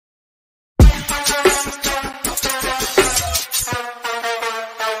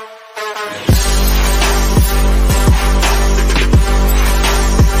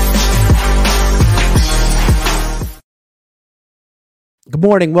Good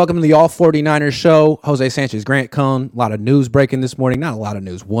morning. Welcome to the All49ers show. Jose Sanchez, Grant Cohn. A lot of news breaking this morning. Not a lot of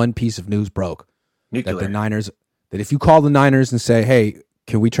news. One piece of news broke. Nuclear. That if you call the Niners and say, hey,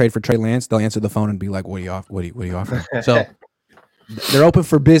 can we trade for Trey Lance? They'll answer the phone and be like, what are you offering? So they're open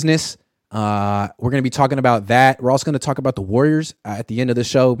for business. We're going to be talking about that. We're also going to talk about the Warriors at the end of the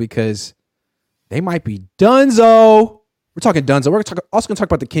show because they might be donezo. We're talking donezo. We're also going to talk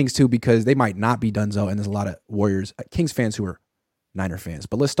about the Kings too because they might not be donezo, and there's a lot of Warriors, Kings fans who are Niner fans.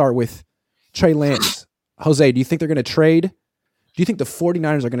 But let's start with Trey Lance. Jose, do you think they're going to trade? Do you think the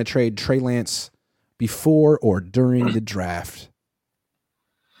 49ers are going to trade Trey Lance before or during the draft?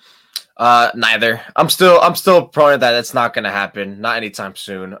 Neither. I'm still prone to that. That's not going to happen. Not anytime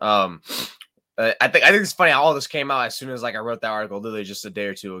soon. I think it's funny how all this came out as soon as I wrote that article, literally just a day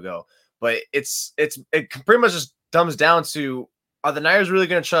or two ago. But it pretty much just dumbs down to, are the Niners really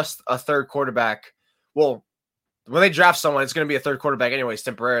going to trust a third quarterback? Well, when they draft someone, it's going to be a third quarterback anyways,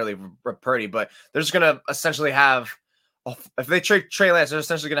 temporarily, Purdy. But they're just going to essentially have, if they trade Trey Lance, they're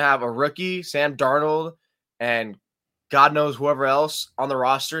essentially going to have a rookie, Sam Darnold, and God knows whoever else on the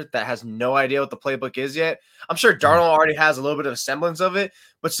roster that has no idea what the playbook is yet. I'm sure Darnold already has a little bit of a semblance of it,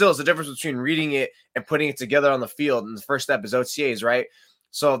 but still, it's the difference between reading it and putting it together on the field. And the first step is OTAs, right?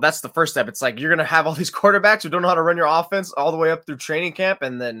 So that's the first step. It's like you're going to have all these quarterbacks who don't know how to run your offense all the way up through training camp,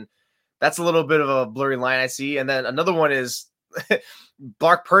 and then that's a little bit of a blurry line I see. And then another one is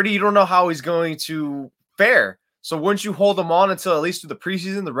Brock Purdy. You don't know how he's going to fare. So wouldn't you hold him on until at least through the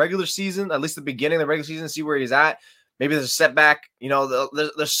preseason, the regular season, at least the beginning of the regular season, see where he's at? Maybe there's a setback. You know,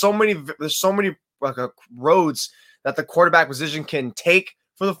 there's so many roads that the quarterback position can take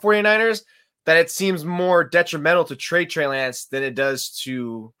for the 49ers that it seems more detrimental to trade Trey Lance than it does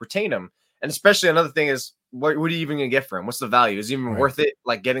to retain him. And especially another thing is, what are you even going to get for him? What's the value? Is it even worth it,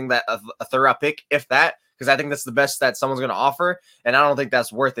 getting that a third-round pick, if that? Because I think that's the best that someone's going to offer, and I don't think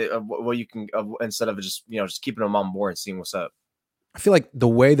that's worth it. What you can instead of just keeping him on board and seeing what's up. I feel like the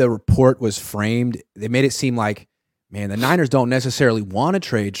way the report was framed, they made it seem like, man, the Niners don't necessarily want to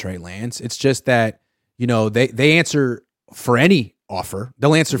trade Trey Lance. It's just that they answer for any offer.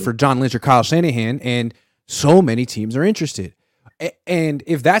 They'll answer for John Lynch or Kyle Shanahan, and so many teams are interested. And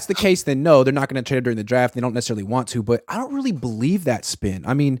if that's the case, then no, they're not going to trade during the draft. They don't necessarily want to, but I don't really believe that spin.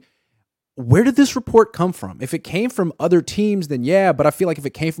 I mean, where did this report come from? If it came from other teams, then yeah, but I feel like if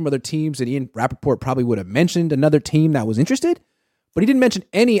it came from other teams, then Ian Rappaport probably would have mentioned another team that was interested, but he didn't mention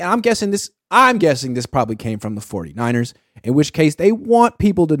any. I'm guessing this probably came from the 49ers, in which case they want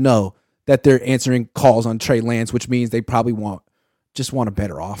people to know that they're answering calls on Trey Lance, which means they probably want a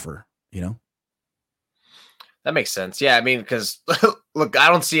better offer, That makes sense. Yeah, I mean, because look, I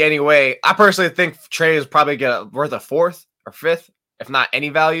don't see any way. I personally think Trey is probably worth a fourth or fifth, if not any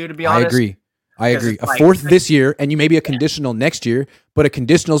value, to be honest. I agree. A fourth this year, and you maybe a conditional next year, but a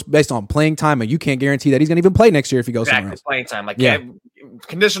conditional is based on playing time, and you can't guarantee that he's going to even play next year if he goes somewhere else. Playing time,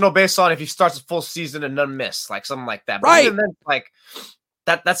 conditional based on if he starts a full season and none miss, something like that. But right. Even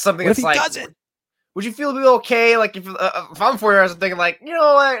then, that's something what that's if he doesn't? Would you feel okay? If I'm 4 years, I'm thinking you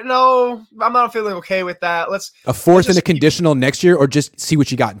know what? No, I'm not feeling okay with that. A fourth and a conditional next year, or just see what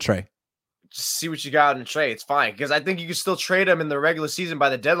you got in Trey. Just see what you got in Trey. It's fine because I think you can still trade him in the regular season by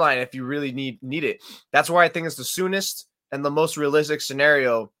the deadline if you really need it. That's why I think it's the soonest and the most realistic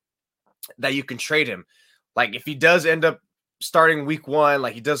scenario that you can trade him. If he does end up starting week one,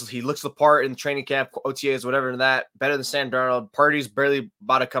 he looks the part in training camp, OTAs, whatever, that better than Sam Darnold. Purdy's barely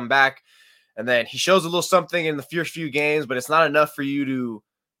about to come back. And then he shows a little something in the first few games, but it's not enough for you to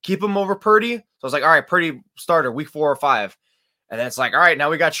keep him over Purdy. So it's all right, Purdy starter week 4 or 5. And then it's all right, now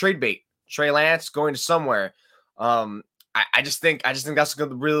we got trade bait. Trey Lance going to somewhere. I just think that's the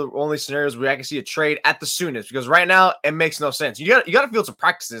real only scenarios where I can see a trade at the soonest, because right now it makes no sense. You got to field some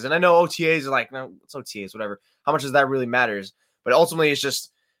practices. And I know OTAs are no, it's OTAs, whatever. How much does that really matters? But ultimately it's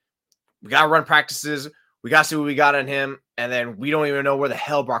just, we got to run practices. We got to see what we got on him, and then we don't even know where the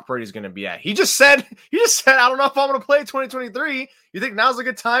hell Brock Purdy is going to be at. He just said, I don't know if I'm going to play 2023. You think now's a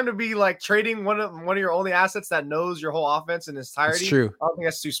good time to be trading one of your only assets that knows your whole offense in its entirety? That's true. I don't think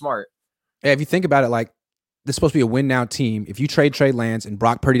that's too smart. Yeah, if you think about it, this is supposed to be a win now team. If you trade Trey Lance and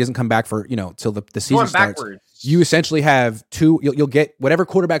Brock Purdy doesn't come back for till the season starts, you essentially have two. You'll get whatever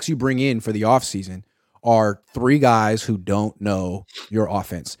quarterbacks you bring in for the offseason are 3 guys who don't know your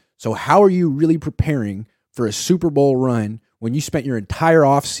offense. So how are you really preparing for a Super Bowl run when you spent your entire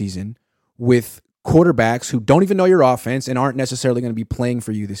offseason with quarterbacks who don't even know your offense and aren't necessarily going to be playing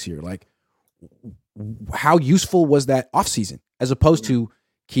for you this year? How useful was that offseason as opposed to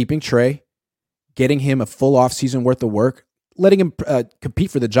keeping Trey, getting him a full offseason worth of work, letting him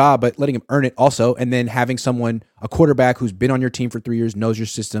compete for the job, but letting him earn it also. And then having a quarterback who's been on your team for 3 years, knows your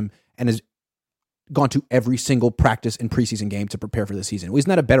system, and has gone to every single practice and preseason game to prepare for the season. Isn't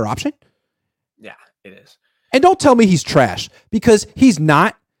that a better option? Yeah, it is. And don't tell me he's trash, because he's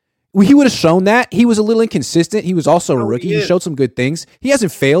not. He would have shown that. He was a little inconsistent. He was also a rookie. He showed some good things. He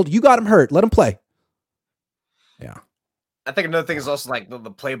hasn't failed. You got him hurt. Let him play. Yeah. I think another thing is also like the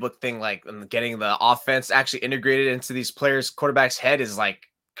playbook thing, like getting the offense actually integrated into these players' quarterbacks' head is like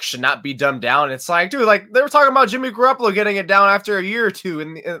should not be dumbed down. It's like, dude, like they were talking about Jimmy Garoppolo getting it down after a year or two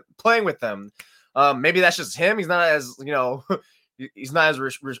and playing with them. Maybe that's just him. He's not as, he's not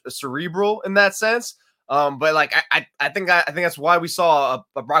as cerebral in that sense. But like I think that's why we saw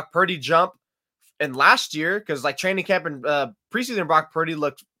a Brock Purdy jump in last year, because like training camp and preseason Brock Purdy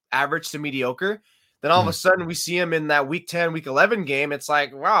looked average to mediocre. Then all of a sudden we see him in that week 10, week 11 game. It's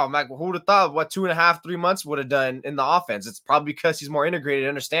like, wow, I'm like, who would have thought what 2.5, 3 months would have done in the offense? It's probably because he's more integrated,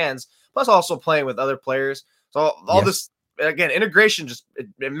 understands, plus also playing with other players. So all this, again, integration just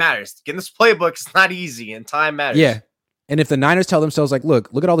it matters. Getting this playbook is not easy, and time matters. Yeah. And if the Niners tell themselves, like,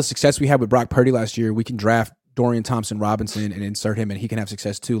 look at all the success we had with Brock Purdy last year, we can draft Dorian Thompson-Robinson and insert him, and he can have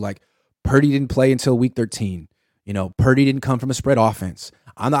success too. Like, Purdy didn't play until week 13. Purdy didn't come from a spread offense.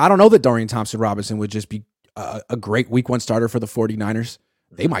 I don't know that Dorian Thompson-Robinson would just be a great week 1 starter for the 49ers.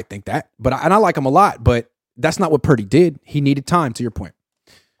 They might think that, but I like him a lot, but that's not what Purdy did. He needed time, to your point.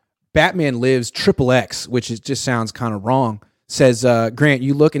 Batman Lives XXX, which just sounds kind of wrong, says, Grant,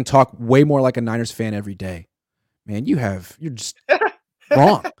 you look and talk way more like a Niners fan every day. Man, you're just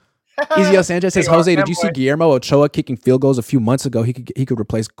wrong. Ezekiel Sanchez says, Jose, did you see Guillermo Ochoa kicking field goals a few months ago? He could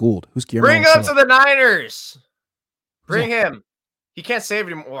replace Gould. Who's Guillermo Bring Ochoa? him to the Niners. Bring him. He can't save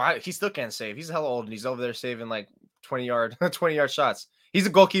him. Well, he still can't save. He's hella old, and he's over there saving like 20-yard shots. He's a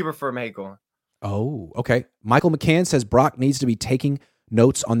goalkeeper for Mexico. Oh, okay. Michael McCann says Brock needs to be taking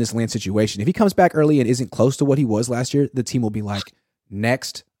notes on this Lance situation. If he comes back early and isn't close to what he was last year, the team will be like,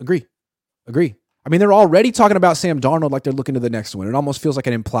 next. Agree. I mean, they're already talking about Sam Darnold like they're looking to the next one. It almost feels like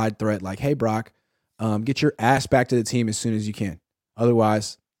an implied threat, like, hey, Brock, get your ass back to the team as soon as you can.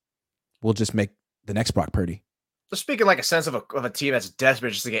 Otherwise, we'll just make the next Brock Purdy. They're speaking like a sense of a team that's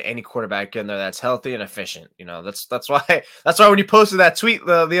desperate just to get any quarterback in there that's healthy and efficient. That's why when you posted that tweet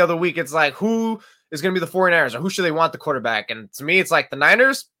the other week, it's like, who is going to be the 49ers, or who should they want the quarterback? And to me, it's like the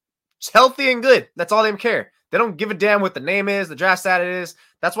Niners, it's healthy and good. That's all they care. They don't give a damn what the name is, the draft status is.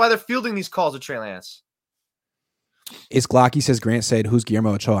 That's why they're fielding these calls with Trey Lance. It's Glocky says, Grant said, who's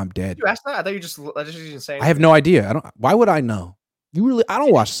Guillermo Ochoa? I'm dead. You asked that? I thought you just saying. I have no idea. Why would I know? I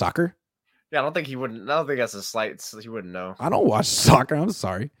don't watch soccer. Yeah, I don't think he wouldn't. I don't think that's a slight. He wouldn't know. I don't watch soccer. I'm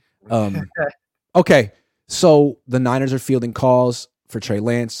sorry. Okay, so the Niners are fielding calls for Trey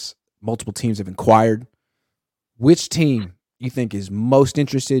Lance. Multiple teams have inquired. Which team you think is most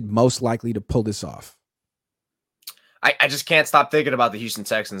interested, most likely to pull this off? I just can't stop thinking about the Houston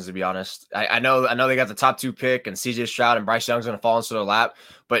Texans, to be honest. I know they got the top 2 pick, and CJ Stroud and Bryce Young's going to fall into their lap.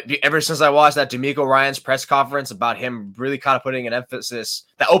 But ever since I watched that D'Amico Ryan's press conference about him really kind of putting an emphasis,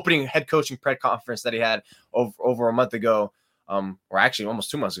 the opening head coaching press conference that he had over a month ago, or actually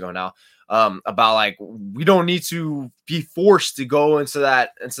almost 2 months ago now, about like, we don't need to be forced to go into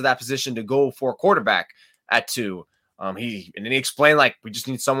that position to go for a quarterback at 2. He explained, like, we just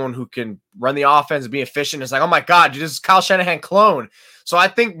need someone who can run the offense and be efficient. It's like, oh my God, dude, this is Kyle Shanahan clone. So I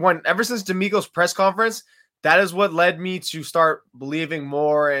think ever since D'Amico's press conference, that is what led me to start believing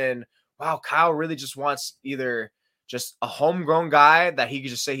more in, wow, Kyle really just wants either just a homegrown guy that he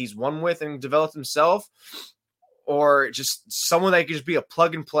could just say he's won with and developed himself, or just someone that could just be a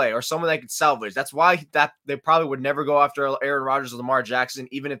plug and play, or someone that could salvage. That's why they probably would never go after Aaron Rodgers or Lamar Jackson,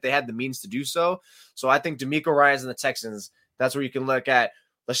 even if they had the means to do so. So I think D'Amico Ryans and the Texans, that's where you can look at,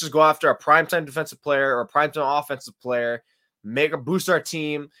 let's just go after a primetime defensive player or a primetime offensive player, boost our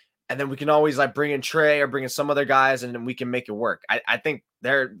team, and then we can always like bring in Trey or bring in some other guys, and then we can make it work. I think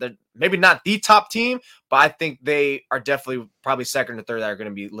they're maybe not the top team, but I think they are definitely probably second or third that are going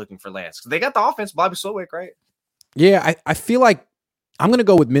to be looking for Lance, because they got the offense, Bobby Slowick, right? Yeah, I feel like I'm going to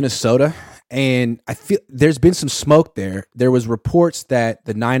go with Minnesota, and I feel there's been some smoke there. There was reports that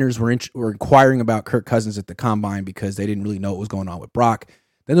the Niners were inquiring about Kirk Cousins at the Combine because they didn't really know what was going on with Brock.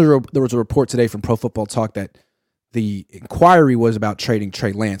 Then there was a report today from Pro Football Talk that the inquiry was about trading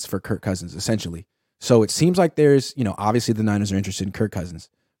Trey Lance for Kirk Cousins, essentially. So it seems like there's, obviously the Niners are interested in Kirk Cousins.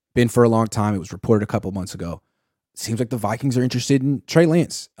 Been for a long time. It was reported a couple months ago. It seems like the Vikings are interested in Trey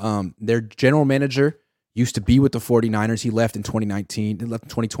Lance. Their general manager used to be with the 49ers. He left in 2019. He left in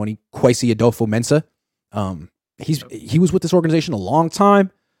 2020. Kwesi Adolfo-Mensah. He was with this organization a long time.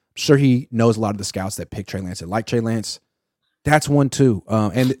 I'm sure he knows a lot of the scouts that pick Trey Lance and like Trey Lance. That's one too.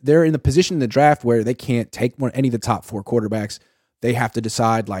 And they're in the position in the draft where they can't take any of the top 4 quarterbacks. They have to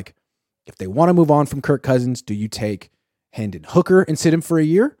decide, like, if they want to move on from Kirk Cousins, do you take Hendon Hooker and sit him for a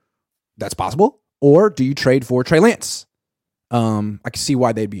year? That's possible. Or do you trade for Trey Lance? I can see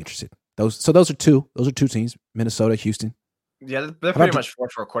why they'd be interested. Those are two teams: Minnesota, Houston. Yeah, they're pretty much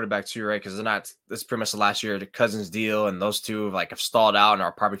forced for a quarterback too, right? Because they're not. This is pretty much the last year of the Cousins deal, and those two have stalled out and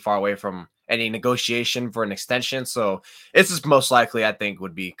are probably far away from any negotiation for an extension. So it's just most likely, I think,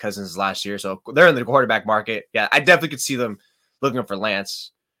 would be Cousins last year. So they're in the quarterback market. Yeah, I definitely could see them looking for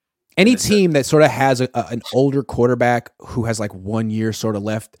Lance. Any team that sort of has an older quarterback who has 1 year sort of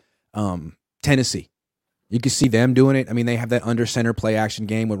left, Tennessee, you could see them doing it. I mean, they have that under center play action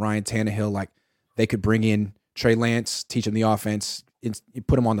game with Ryan Tannehill. They could bring in Trey Lance, teach him the offense,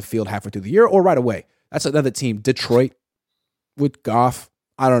 put him on the field halfway through the year or right away. That's another team. Detroit with Goff.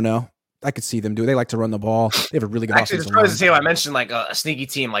 I don't know. I could see them do it. They like to run the ball. They have a really good offensive line. Detroit's a team I mentioned, a sneaky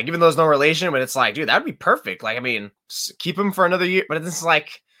team. Even though there's no relation, but it's dude, that would be perfect. Keep him for another year. But it's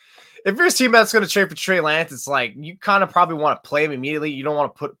if you're a team that's going to trade for Trey Lance, it's you kind of probably want to play him immediately. You don't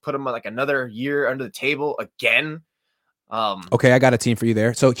want to put him another year under the table again. Okay, I got a team for you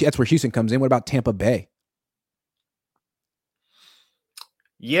there. So that's where Houston comes in. What about Tampa Bay?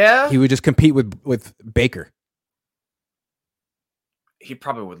 Yeah. He would just compete with Baker. He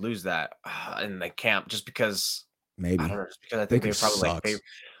probably would lose that in the camp just because. Maybe. I don't know. Just because I think Baker they probably sucks.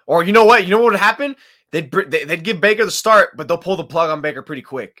 Or you know what? You know what would happen? They'd give Baker the start, but they'll pull the plug on Baker pretty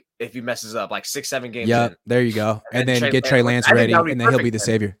quick if he messes up 6-7 games. Yeah, there you go. And then get Trey Lance ready, and then he'll be the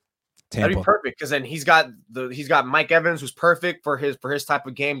savior. Tampa. That'd be perfect because then he's got Mike Evans, who's perfect for his type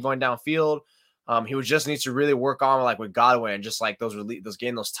of game going downfield. He would just need to really work on with Godwin, just those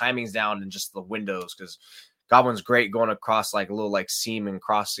getting those timings down and just the windows, because Godwin's great going across a little seam and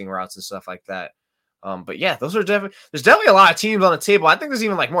crossing routes and stuff like that. But yeah, there's definitely a lot of teams on the table. I think there's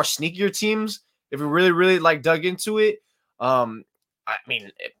even more sneakier teams if we really, really dug into it. I mean,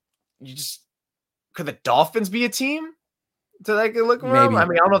 could the Dolphins be a team to look around? Maybe. I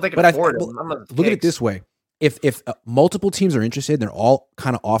mean, I don't know if they can afford it. Look at it this way. If multiple teams are interested, they're all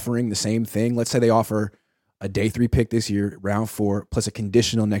kind of offering the same thing. Let's say they offer a day 3 pick this year, round 4, plus a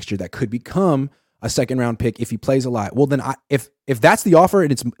conditional next year that could become a second round pick if he plays a lot. Well, then if that's the offer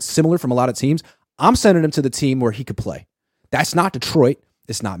and it's similar from a lot of teams, I'm sending him to the team where he could play. That's not Detroit.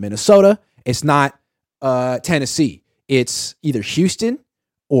 It's not Minnesota. It's not Tennessee. It's either Houston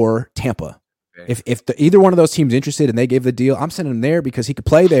or Tampa. Okay. If either one of those teams interested and they gave the deal, I'm sending him there because he could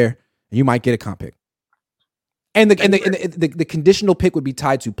play there and you might get a comp pick. And the conditional pick would be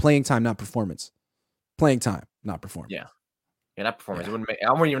tied to playing time, not performance. Playing time, not performance. Yeah, not performance. Yeah.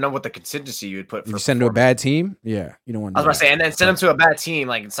 I wouldn't even know what the contingency you would put. If you send him to a bad team, yeah, you don't want. I was about to say, and then send him to a bad team.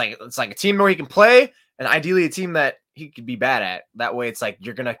 It's like a team where he can play, and ideally a team that he could be bad at. That way, it's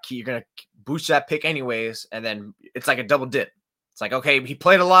you're gonna boost that pick anyways, and then it's a double dip. It's okay, he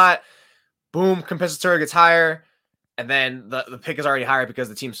played a lot. Boom, compensatory gets higher, and then the pick is already higher because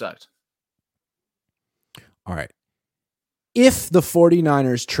the team sucked. All right. If the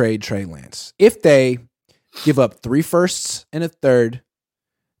 49ers trade Trey Lance, if they give up 3 firsts and a third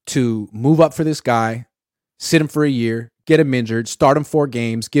to move up for this guy, sit him for a year, get him injured, start him 4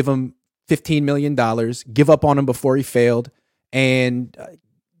 games, give him $15 million, give up on him before he failed, and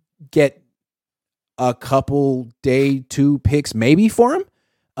get a couple day 2 picks maybe for him,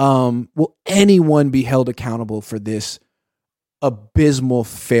 will anyone be held accountable for this abysmal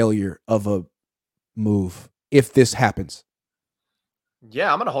failure of a move if this happens?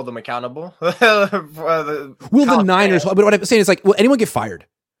 Yeah, I'm going to hold them accountable. Will the Niners, but what I'm saying is will anyone get fired?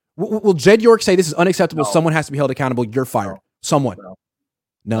 Will Jed York say this is unacceptable? No. Someone has to be held accountable. You're fired. No. Someone.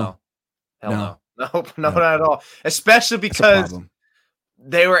 No. Nope, not at all. Especially because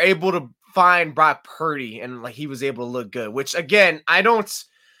they were able to find Brock Purdy and he was able to look good, which again, I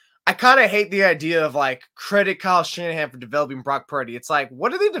kind of hate the idea of credit Kyle Shanahan for developing Brock Purdy. It's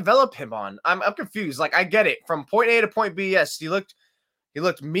what did they develop him on? I'm confused. I get it. From point A to point B, yes, he looked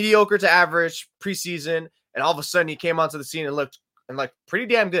mediocre to average preseason, and all of a sudden he came onto the scene and looked pretty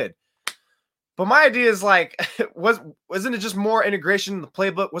damn good. But my idea is wasn't it just more integration in the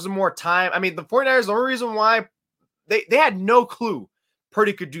playbook? Wasn't more time? I mean, the 49ers, the only reason why they had no clue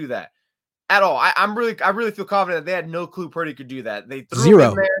Purdy could do that at all. I really feel confident that they had no clue Purdy could do that. They threw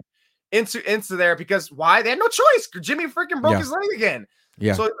him in there into there because why? They had no choice. Jimmy freaking broke his leg again.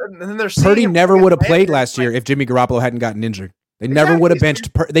 Yeah. So and then they're Purdy never would have played last year if Jimmy Garoppolo hadn't gotten injured. They never would have benched.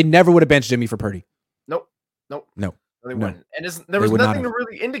 They never would have benched Jimmy for Purdy. Nope. No. They wouldn't. And there was nothing to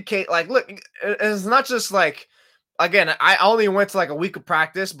really indicate. Look, it's not just again, I only went to like a week of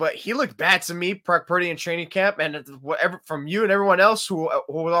practice, but he looked bad to me, Purdy in training camp, and whatever from you and everyone else who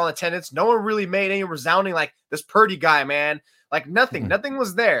was on attendance, no one really made any resounding like this Purdy guy, man. Like nothing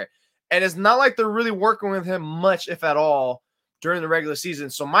was there, and it's not like they're really working with him much, if at all, during the regular season.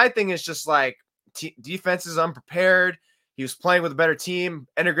 So my thing is just like defense is unprepared. He was playing with a better team,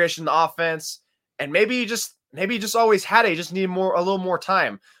 integration in the offense, and maybe he just always had it. He just needed a little more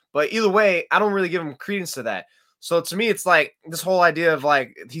time. But either way, I don't really give him credence to that. So to me, it's like this whole idea of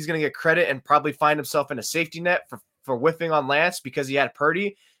like he's going to get credit and probably find himself in a safety net for whiffing on Lance because he had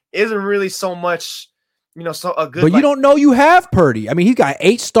Purdy isn't really so much, so a good. But you don't know you have Purdy. I mean, he got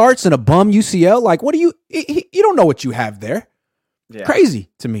 8 starts and a bum UCL. Like, what do you don't know what you have there. Yeah. Crazy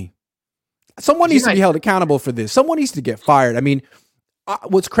to me. Someone needs to be held accountable for this. Someone needs to get fired. I mean,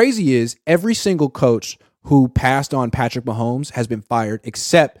 what's crazy is every single coach who passed on Patrick Mahomes has been fired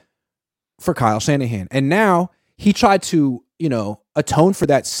except for Kyle Shanahan. And now he tried to, atone for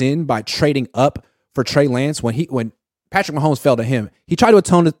that sin by trading up for Trey Lance when Patrick Mahomes fell to him. He tried to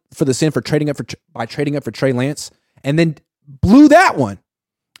atone for the sin by trading up for Trey Lance and then blew that one.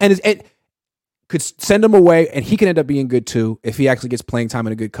 And it could send him away, and he can end up being good too if he actually gets playing time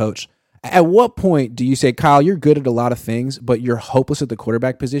and a good coach. At what point do you say, Kyle, you're good at a lot of things, but you're hopeless at the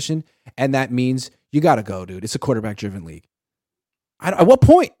quarterback position, and that means you got to go, dude. It's a quarterback-driven league. At what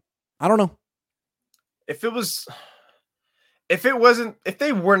point? I don't know. If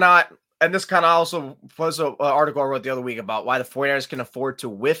they were not, and this kind of also was an article I wrote the other week about why the 49ers can afford to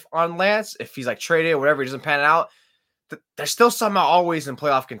whiff on Lance if he's like traded or whatever, he doesn't pan out. They're still somehow always in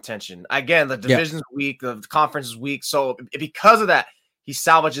playoff contention. Again, the division's weak, the conference is weak. So because of that, he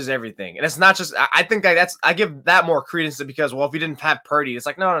salvages everything. And it's not just, I think I give that more credence to because, well, if he didn't have Purdy, it's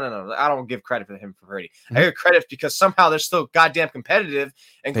like, no. I don't give credit for him for Purdy. Mm-hmm. I give credit because somehow they're still goddamn competitive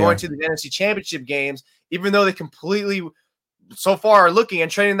and going to the NFC Championship games, even though they completely, so far, are looking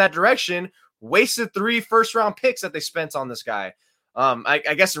and trending in that direction, wasted 3 first-round picks that they spent on this guy.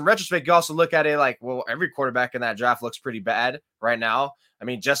 I guess in retrospect, you also look at it like, well, every quarterback in that draft looks pretty bad right now. I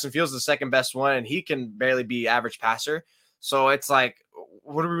mean, Justin Fields is the second best one, and he can barely be average passer. So it's like,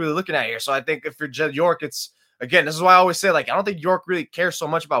 what are we really looking at here? So I think if you're Jed York, it's, again, this is why I always say, like, I don't think York really cares so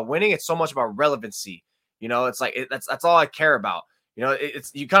much about winning. It's so much about relevancy. It's like, that's all I care about.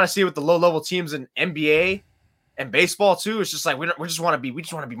 It's you kind of see it with the low-level teams in NBA and baseball too. It's just like, we just want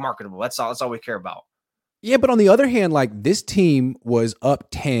to be marketable. That's all we care about. Yeah, but on the other hand, like this team was up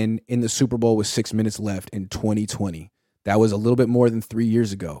 10 in the Super Bowl with 6 minutes left in 2020. That was a little bit more than 3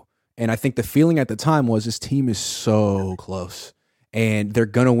 years ago. And I think the feeling at the time was this team is so close and they're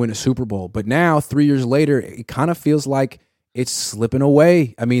going to win a Super Bowl. But now, 3 years later, it kind of feels like it's slipping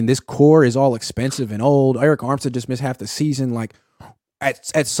away. I mean, this core is all expensive and old. Eric Armstead just missed half the season. Like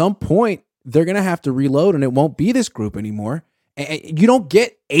at some point, they're going to have to reload and it won't be this group anymore. And you don't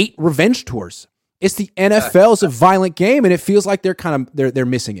get 8 revenge tours. It's the NFL. It's a violent game, and it feels like they're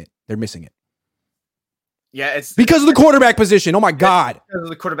missing it. They're missing it. Yeah, it's because of the quarterback position. Oh my God! Because of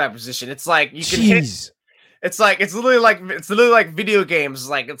the quarterback position, it's like you can hit. It's literally like video games.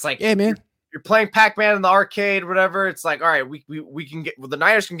 It's like yeah, man. You're playing Pac-Man in the arcade, whatever. It's like, all right, we can get. Well, the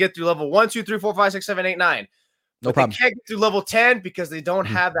Niners can get through level 1, 2, 3, 4, 5, 6, 7, 8, 9. No problem. They can't get through level 10 because they don't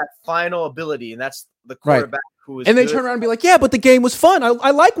have that final ability, and that's the quarterback. Right. And they turn around and be like, yeah, but the game was fun.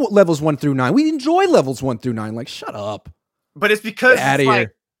 I like what levels 1 through 9. We enjoy levels 1 through 9. Like, shut up. But it's because Get out of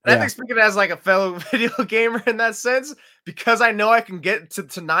here. I think speaking as like a fellow video gamer in that sense, because I know I can get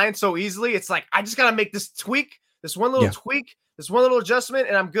to 9 so easily, it's like, I just got to make this tweak, this one little tweak, this one little adjustment,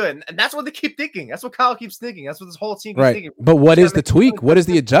 and I'm good. And that's what they keep thinking. That's what Kyle keeps thinking. That's what this whole team keeps thinking. But what is the tweak? What is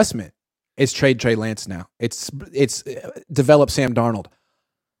the adjustment? It's trade Trey Lance now. It's develop Sam Darnold.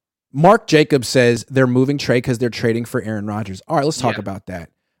 Mark Jacobs says they're moving Trey because they're trading for Aaron Rodgers. All right, let's talk about that.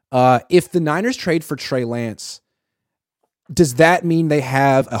 If the Niners trade for Trey Lance, does that mean they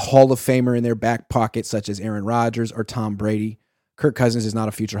have a Hall of Famer in their back pocket, such as Aaron Rodgers or Tom Brady? Kirk Cousins is not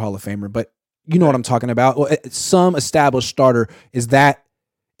a future Hall of Famer, but you know what I'm talking about. Well, some established starter, is that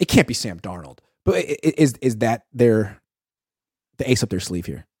it can't be Sam Darnold, but is that the ace up their sleeve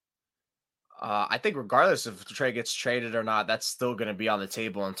here? I think regardless if Trey gets traded or not, that's still going to be on the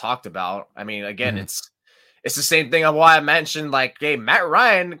table and talked about. I mean, again, it's the same thing of why I mentioned, like, hey, Matt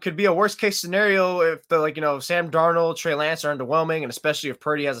Ryan could be a worst case scenario if Sam Darnold, Trey Lance are underwhelming, and especially if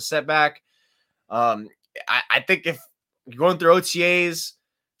Purdy has a setback. I think if you're going through OTAs,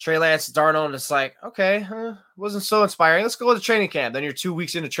 Trey Lance, Darnold, it's like, okay, wasn't so inspiring. Let's go to training camp. Then you're 2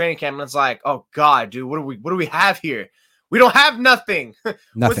 weeks into training camp, and it's like, oh God, dude, what do we have here? We don't have nothing.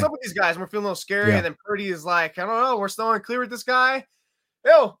 What's up with these guys? We're feeling a little scary. Yeah. And then Purdy is like, I don't know. We're still unclear with this guy.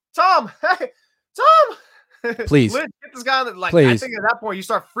 Yo, Tom. Hey, Tom. Please. Get this guy on the, like, Please. I think at that point you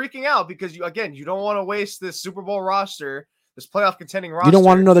start freaking out because you don't want to waste this Super Bowl roster, this playoff contending roster. You don't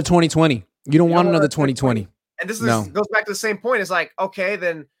want another 2020. You don't want another 2020. And this goes back to the same point. It's like, okay,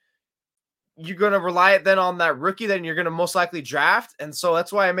 then you're going to rely then on that rookie that you're going to most likely draft. And so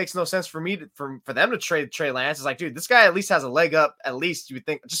that's why it makes no sense for me for them to trade Trey Lance. It's like, dude, this guy at least has a leg up, at least you would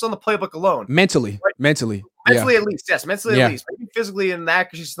think, just on the playbook alone. Mentally. Right? Mentally at least. Yes, mentally at least. Maybe physically in that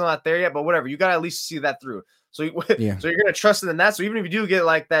because she's still not there yet, but whatever. You got to at least see that through. So, so you're going to trust in that. So even if you do get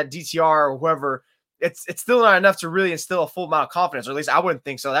like that DTR or whoever, it's still not enough to really instill a full amount of confidence, or at least I wouldn't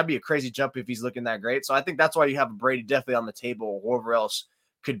think so. That'd be a crazy jump if he's looking that great. So I think that's why you have Brady definitely on the table, or whoever else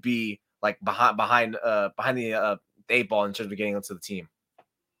could be like behind the 8 ball in terms of getting into the team.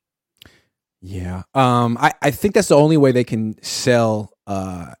 Yeah. I think that's the only way they can sell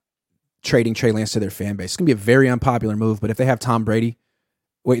trading Trey Lance to their fan base. It's gonna be a very unpopular move, but if they have Tom Brady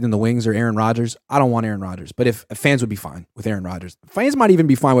waiting in the wings or Aaron Rodgers, I don't want Aaron Rodgers. But if fans would be fine with Aaron Rodgers, fans might even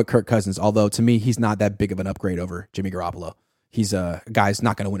be fine with Kirk Cousins. Although to me, he's not that big of an upgrade over Jimmy Garoppolo. He's a guy's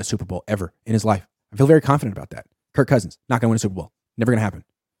not going to win a Super Bowl ever in his life. I feel very confident about that. Kirk Cousins not going to win a Super Bowl. Never going to happen.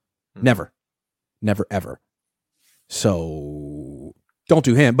 Never, ever. So don't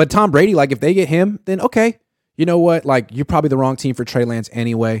do him. But Tom Brady, like if they get him, then okay. You know what? Like you're probably the wrong team for Trey Lance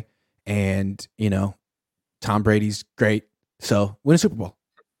anyway. And Tom Brady's great. So win a Super Bowl.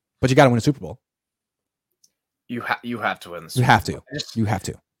 But you got to win a Super Bowl. You have to win the Super Bowl. You have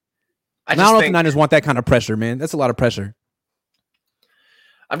to. I don't know if the Niners want that kind of pressure, man. That's a lot of pressure.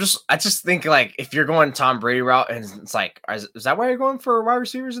 I just think like if you're going Tom Brady route, and it's like, is that why you're going for wide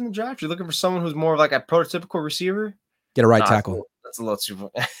receivers in the draft? You're looking for someone who's more of like a prototypical receiver. Get a right tackle. That's a little too.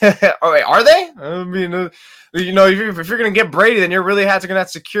 Oh wait, are they? I mean, if you're gonna get Brady, then you're really gonna have to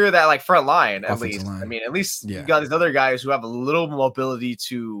secure that like front line at least. I mean, at least you got these other guys who have a little mobility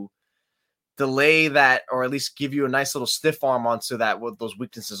to delay that, or at least give you a nice little stiff arm onto that. What those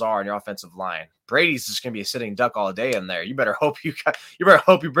weaknesses are in your offensive line. Brady's just gonna be a sitting duck all day in there. You better hope you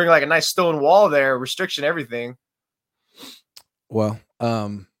bring like a nice stone wall there, restriction everything. Well,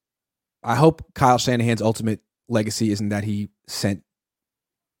 I hope Kyle Shanahan's ultimate legacy isn't that he sent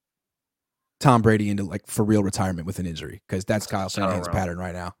Tom Brady into like for real retirement with an injury, because that's Kyle Shanahan's pattern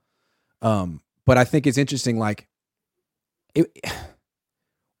right now. But I think it's interesting, like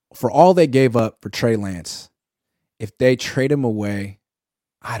for all they gave up for Trey Lance, if they trade him away,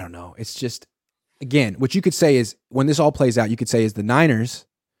 I don't know. It's just, again, what you could say is when this all plays out, you could say is the Niners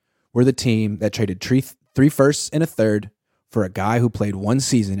were the team that traded 3 firsts and a third for a guy who played 1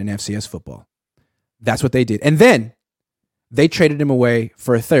 season in FCS football. That's what they did. And then they traded him away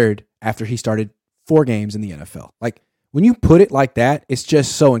for a third after he started 4 games in the NFL. Like when you put it like that, it's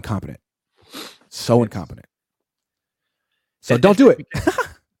just so incompetent. So incompetent. So don't do it.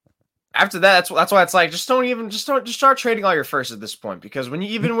 After that, that's why it's like just start trading all your firsts at this point, because when you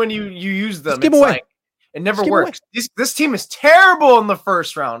use them, it's like it never works. This team is terrible in the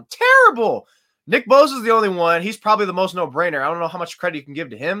first round. Terrible. Nick Bosa's the only one. He's probably the most no-brainer. I don't know how much credit you can give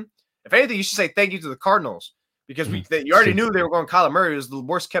to him. If anything, you should say thank you to the Cardinals, because you already knew they were going Kyler Murray. It was the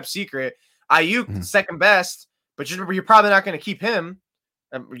worst kept secret. Ayuk, second best, but you're probably not going to keep him.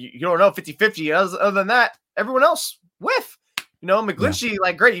 You don't know 50-50. Other than that, everyone else whiff. McGlinchey,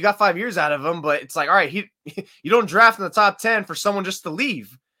 like, great, you got 5 years out of him, but it's like, all right, you don't draft in the top 10 for someone just to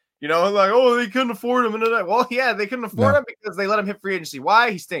leave. Like, oh, they couldn't afford him. Well, yeah, they couldn't afford him because they let him hit free agency. Why?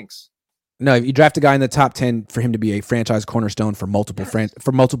 He stinks. No, you draft a guy in the top 10 for him to be a franchise cornerstone for multiple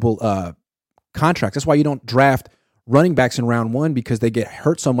contracts. That's why you don't draft running backs in round 1, because they get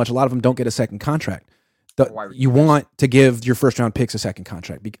hurt so much. A lot of them don't get a second contract. You want to give your first round picks a second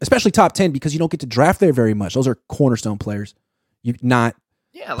contract, especially top 10, because you don't get to draft there very much. Those are cornerstone players. You not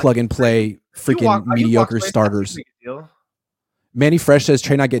plug and play freaking mediocre starters. Manny Fresh says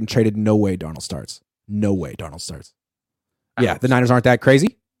Trey not getting traded. No way Darnold starts. No way Darnold starts. Yeah, the Niners aren't that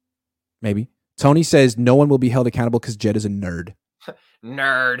crazy. Maybe. Tony says no one will be held accountable because Jed is a nerd.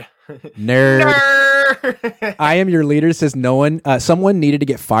 Nerd. I am your leader says no one. Someone needed to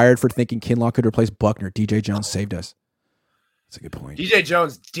get fired for thinking Kinlaw could replace Buckner. DJ Jones saved us. That's a good point. DJ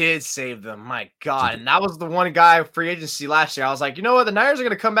Jones did save them. My God. And that was the one guy free agency last year. I was like, you know what? The Niners are going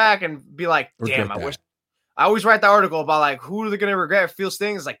to come back and be like, damn, I always write that article about like, who are they going to regret if Fields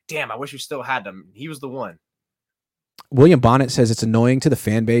things? Like, damn, I wish we still had them. He was the one. William Bonnet says it's annoying to the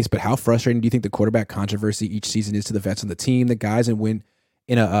fan base, but how frustrating do you think the quarterback controversy each season is to the vets on the team, the guys in win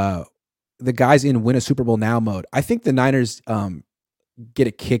a Super Bowl now mode? I think the Niners get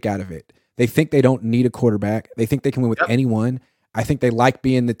a kick out of it. They think they don't need a quarterback. They think they can win with anyone. I think they like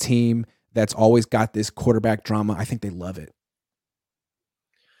being the team that's always got this quarterback drama. I think they love it.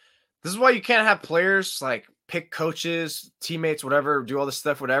 This is why you can't have players like pick coaches, teammates, whatever, do all this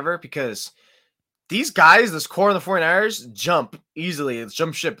stuff, whatever, because these guys, this core of the 49ers, jump easily. It's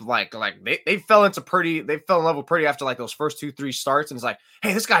jump ship like they fell in love with Purdy after like those first 2-3 starts, and it's like,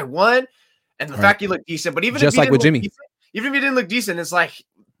 hey, this guy won, and the fact he looked decent. But even just if he like with Jimmy, even if he didn't look decent, it's like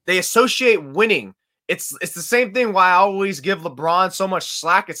they associate winning. It's the same thing why I always give LeBron so much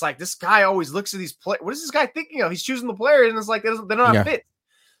slack. It's like this guy always looks at these players. What is this guy thinking of? He's choosing the players, and it's like they're not fit.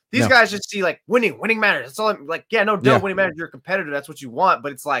 These guys just see like winning matters. That's all. Winning matters. You're a competitor. That's what you want.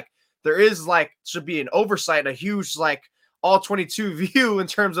 But it's like there is like should be an oversight, a huge like all 22 view in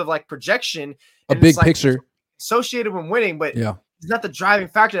terms of like projection, a big picture associated with winning. But it's not the driving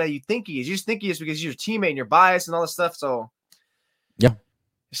factor that you think he is. You just think he is because he's your teammate and you're biased and all this stuff. So yeah.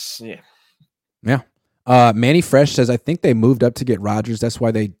 Manny Fresh says, I think they moved up to get Rodgers. That's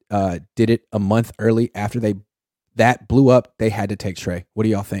why they did it a month early after that blew up. They had to take Trey. What do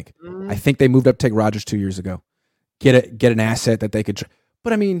y'all think? I think they moved up to take Rodgers 2 years ago. Get an asset that they could.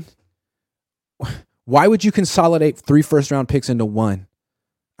 But I mean, why would you consolidate 3 first-round picks into 1?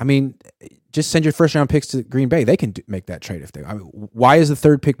 I mean, just send your first-round picks to Green Bay. They can make that trade if they. I mean, why is the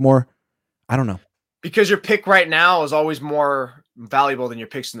 3rd pick more? I don't know. Because your pick right now is always more valuable than your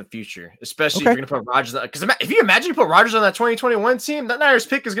picks in the future, especially if you're going to put Rodgers. Because if you imagine you put Rodgers on that 2021 team, that Niners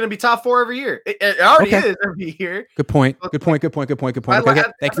pick is going to be top 4 every year. It already is every year. Good point. Good point. I like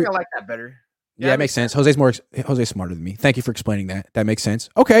that better. Yeah, it makes sense. Jose's smarter than me. Thank you for explaining that. That makes sense.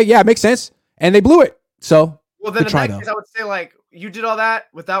 Okay, yeah, it makes sense. And they blew it. So, well, then in that case, I would say like you did all that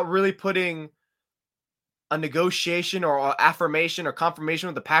without really putting a negotiation or affirmation or confirmation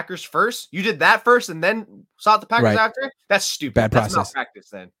with the Packers first. You did that first and then sought the Packers after. That's stupid. Bad process. That's malpractice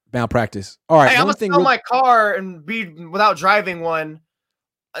then. Malpractice. All right. Hey, I'm gonna sell my car and be without driving one,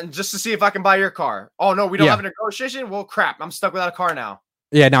 and just to see if I can buy your car. Oh no, we don't have a negotiation. Well, crap. I'm stuck without a car now.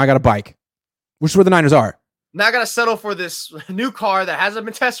 Yeah, now I got a bike, which is where the Niners are. Now I got to settle for this new car that hasn't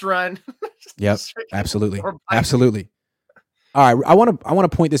been test run. Yep, absolutely. All right, I want to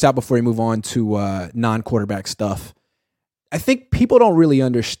point this out before we move on to non-quarterback stuff. I think people don't really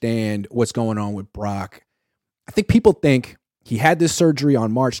understand what's going on with Brock. I think people think he had this surgery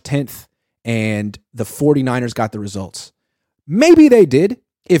on March 10th and the 49ers got the results. Maybe they did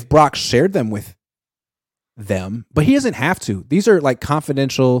if Brock shared them with them, but he doesn't have to. These are like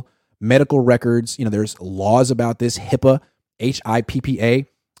confidential medical records. You know, there's laws about this, HIPAA, HIPPA.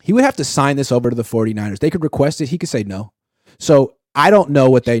 He would have to sign this over to the 49ers. They could request it. He could say no. So I don't know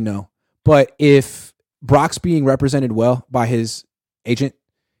what they know, but if Brock's being represented well by his agent,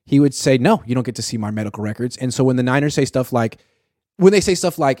 he would say, no, you don't get to see my medical records. And so when the Niners say stuff like,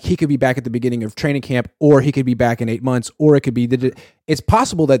 he could be back at the beginning of training camp, or he could be back in 8 months, or it could be that it's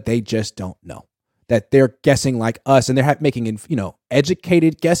possible that they just don't know, that they're guessing like us and they're making,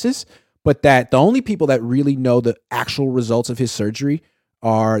 educated guesses, but that the only people that really know the actual results of his surgery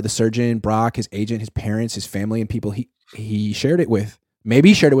are the surgeon, Brock, his agent, his parents, his family, and people he shared it with. Maybe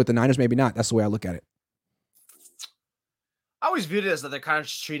he shared it with the Niners, maybe not. That's the way I look at it. I always viewed it as that they're kind of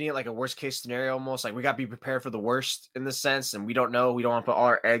just treating it like a worst case scenario, almost like we got to be prepared for the worst in this sense. And we don't know. We don't want to put all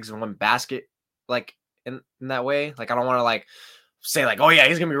our eggs in one basket, like in that way. Like, I don't want to like say like, oh yeah,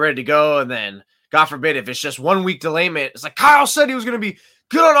 he's going to be ready to go. And then God forbid, if it's just 1 week delayment, it's like Kyle said he was going to be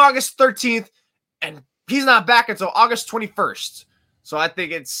good on August 13th and he's not back until August 21st. So I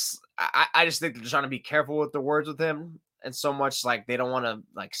think I just think they're trying to be careful with the words with him, and so much like they don't want to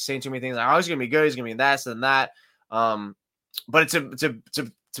like say too many things like, oh, he's gonna be good, he's gonna be this and that. But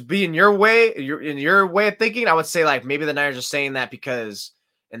to be in your way of thinking, I would say like maybe the Niners are saying that because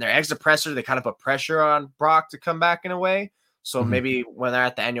in their exit presser they kind of put pressure on Brock to come back in a way. So maybe when they're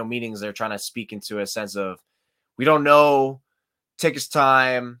at the annual meetings, they're trying to speak into a sense of we don't know, take his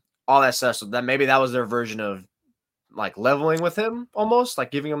time, all that stuff. So that maybe that was their version of like leveling with him, almost like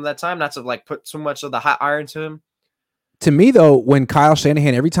giving him that time, not to like put too much of the hot iron to him. To me, though, when Kyle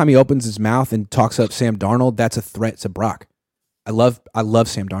Shanahan, every time he opens his mouth and talks up Sam Darnold, that's a threat to Brock. I love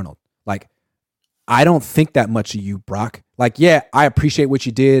Sam Darnold. Like, I don't think that much of you, Brock. Like, yeah, I appreciate what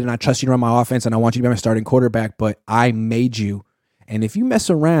you did, and I trust you to run my offense, and I want you to be my starting quarterback, but I made you. And if you mess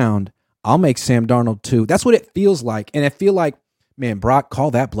around, I'll make Sam Darnold too. That's what it feels like. And I feel like, man, Brock,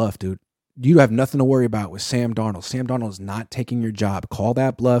 call that bluff, dude. You have nothing to worry about with Sam Darnold. Sam Darnold is not taking your job. Call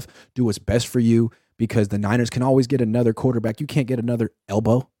that bluff. Do what's best for you, because the Niners can always get another quarterback. You can't get another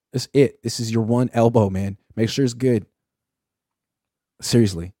elbow. That's it. This is your one elbow, man. Make sure it's good.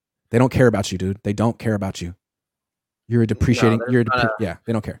 Seriously. They don't care about you, dude. They don't care about you. You're a depreciating. Yeah,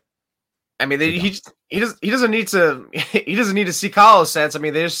 they don't care. I mean, he doesn't need to see Kyle's sense. I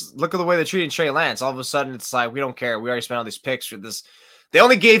mean, they just look at the way they're treating Trey Lance. All of a sudden, it's like, we don't care. We already spent all these picks for this they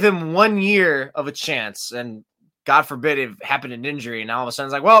only gave him 1 year of a chance, and God forbid it happened an injury, and all of a sudden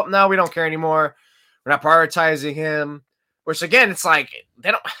it's like, well, no, we don't care anymore. We're not prioritizing him. Which again, it's like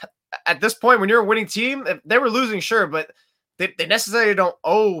they don't. At this point, when you're a winning team, they were losing, sure, but they necessarily don't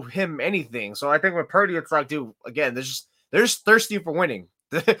owe him anything. So I think with Purdy, it's like, dude, again, they're just thirsty for winning.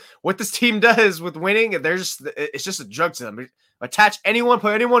 What this team does with winning, it's just a drug to them. Attach anyone,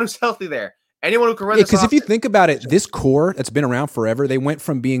 put anyone who's healthy there. Anyone who can run. Yeah, because if you think about it, this core that's been around forever, they went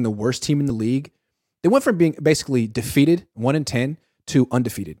from being the worst team in the league. They went from being basically defeated, 1-10, to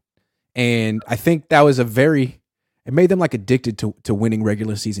undefeated. And I think that was it made them like addicted to winning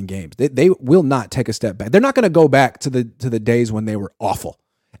regular season games. They will not take a step back. They're not going to go back to the days when they were awful.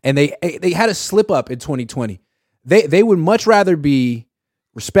 And they had a slip up in 2020. They would much rather be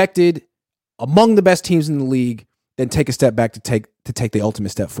respected among the best teams in the league than take a step back to take the ultimate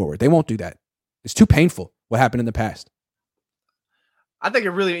step forward. They won't do that. It's too painful what happened in the past. I think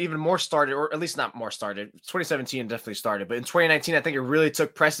it really even more started, or at least not more started. 2017 definitely started, but in 2019, I think it really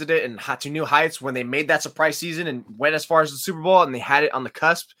took precedent and to new heights when they made that surprise season and went as far as the Super Bowl, and they had it on the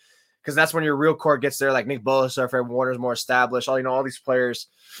cusp, because that's when your real core gets there. Like Nick Bosa, Fred Warner's more established, all these players,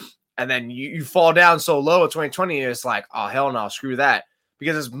 and then you fall down so low in 2020. It's like, oh hell no, screw that.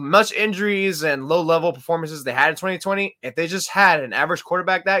 Because as much injuries and low level performances they had in 2020, if they just had an average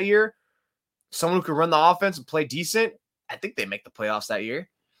quarterback that year, someone who could run the offense and play decent, I think they make the playoffs that year.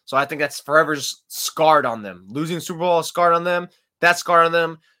 So I think that's forever just scarred on them. Losing the Super Bowl scarred on them. That's scarred on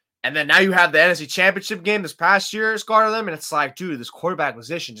them. And then now you have the NFC Championship game this past year scarred on them. And it's like, dude, this quarterback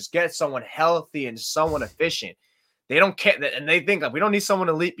position, just get someone healthy and someone efficient. They don't care. And they think like, we don't need someone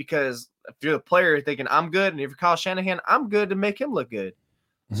elite, because if you're the player, you're thinking, I'm good. And if you're Kyle Shanahan, I'm good to make him look good.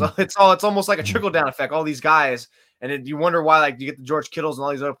 Mm-hmm. So it's almost like a trickle-down effect, all these guys. And then you wonder why, like, you get the George Kittles and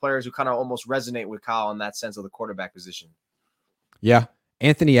all these other players who kind of almost resonate with Kyle in that sense of the quarterback position. Yeah.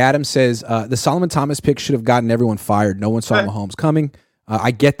 Anthony Adams says the Solomon Thomas pick should have gotten everyone fired. No one saw Mahomes coming.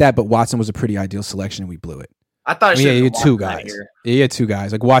 I get that, but Watson was a pretty ideal selection, and we blew it. I thought you had two guys. Yeah, you had two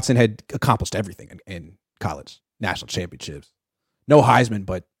guys. Like, Watson had accomplished everything in college, national championships. No Heisman,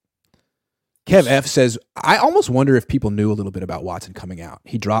 but Kev F says, I almost wonder if people knew a little bit about Watson coming out.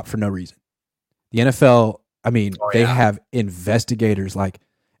 He dropped for no reason. The NFL, they have investigators. Like,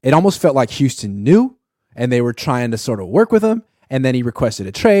 it almost felt like Houston knew, and they were trying to sort of work with him. And then he requested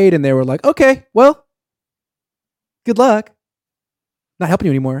a trade, and they were like, okay, well, good luck. Not helping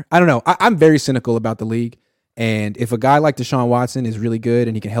you anymore. I don't know. I'm very cynical about the league. And if a guy like Deshaun Watson is really good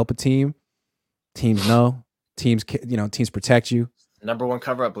and he can help a team, teams know. Teams protect you. Number one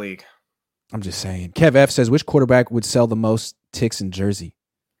cover-up league. I'm just saying. Kev F says, which quarterback would sell the most ticks in Jersey?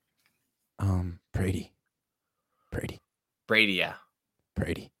 Brady. Brady, yeah.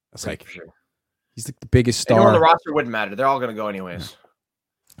 Brady. That's Brady like, for sure. He's the biggest star. Anyone on the roster wouldn't matter. They're all going to go anyways.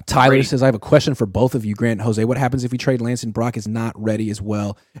 Tyler Brady says, I have a question for both of you, Grant and Jose. What happens if we trade Lance and Brock is not ready as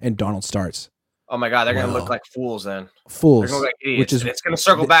well and Darnold starts? Oh my God, they're going to look like fools then. Fools. They're going to look like idiots. And it's going to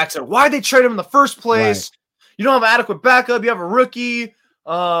circle back to, why did they trade him in the first place? Right. You don't have an adequate backup. You have a rookie.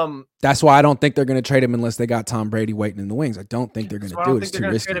 That's why I don't think they're going to trade him unless they got Tom Brady waiting in the wings. I don't think they're going to do it. It's too risky. I don't think they're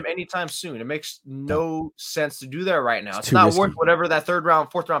going to trade him anytime soon. It makes no sense to do that right now. It's not risky. Worth whatever that third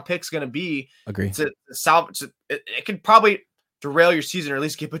round, fourth round pick is going to be. Agree. To salvage it could probably derail your season, or at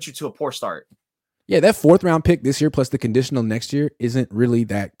least put you to a poor start. Yeah, that fourth round pick this year plus the conditional next year isn't really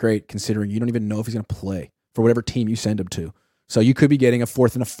that great, considering you don't even know if he's going to play for whatever team you send him to. So you could be getting a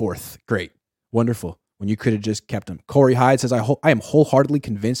fourth and a fourth. Great. Wonderful. When you could have just kept him. Corey Hyde says, I am wholeheartedly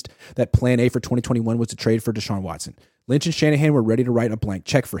convinced that plan A for 2021 was to trade for Deshaun Watson. Lynch and Shanahan were ready to write a blank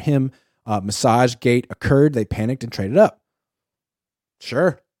check for him. Massage gate occurred. They panicked and traded up.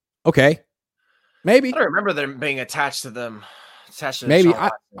 Sure. Okay. Maybe. I don't remember them being attached to them. Maybe.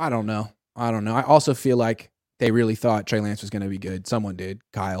 I don't know. I also feel like they really thought Trey Lance was going to be good. Someone did.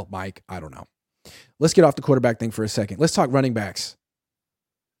 Kyle, Mike. I don't know. Let's get off the quarterback thing for a second. Let's talk running backs.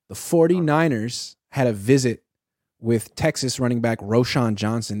 The 49ers had a visit with Texas running back Roschon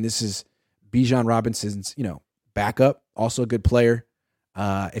Johnson. This is Bijan Robinson's, backup, also a good player.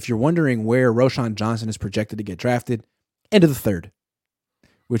 If you're wondering where Roschon Johnson is projected to get drafted, end of the third,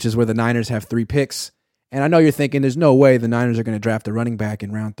 which is where the Niners have 3 picks. And I know you're thinking there's no way the Niners are going to draft a running back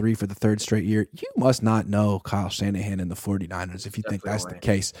in round 3 for the third straight year. You must not know Kyle Shanahan and the 49ers if you think that's the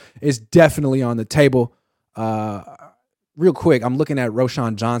case. It's definitely on the table. Real quick, I'm looking at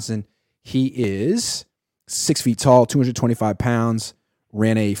Roschon Johnson. He is 6 feet tall, 225 pounds,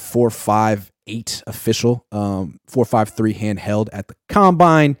 ran a 4.58 official, 4.53 handheld at the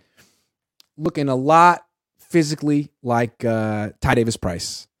combine. Looking a lot physically like Ty Davis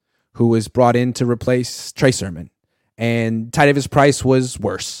Price, who was brought in to replace Trey Sermon. and Ty Davis Price was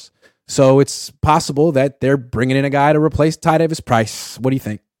worse. So it's possible that they're bringing in a guy to replace Ty Davis Price. What do you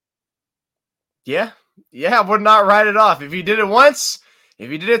think? Yeah, I would not write it off. If you did it once, if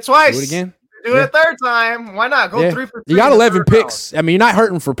you did it twice, do it again. Do it a third time. Why not? Go 3 for 3. You got 11 picks. I mean, you're not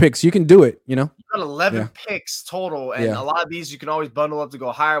hurting for picks. You can do it, You got 11 picks total. And a lot of these you can always bundle up to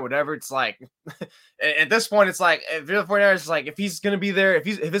go higher, whatever. It's like, at this point, it's like, if you're the 49ers, it's like, if he's going to be there, if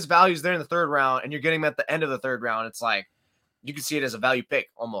his value's there in the third round and you're getting him at the end of the third round, it's like, you can see it as a value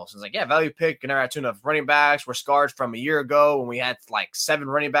pick almost. It's like, value pick. You never had 2 enough running backs. We're scarred from a year ago when we had like 7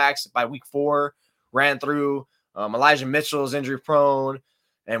 running backs by week 4, ran through. Elijah Mitchell is injury prone.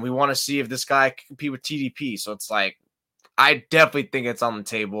 And we want to see if this guy can compete with TDP. So it's like, I definitely think it's on the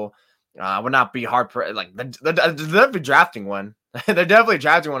table. I would not be hard like they're definitely drafting one. They're definitely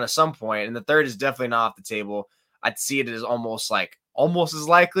drafting one at some point, and the third is definitely not off the table. I'd see it as almost as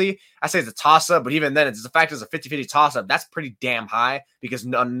likely. I say it's a toss-up, but even then, it's the fact it's a 50-50 toss-up. That's pretty damn high because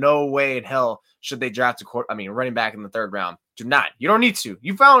no way in hell should they draft running back in the third round. Do not. You don't need to.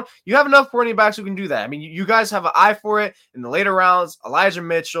 You have enough running backs who can do that. I mean, you guys have an eye for it in the later rounds. Elijah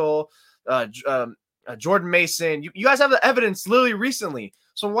Mitchell, Jordan Mason. You guys have the evidence literally recently.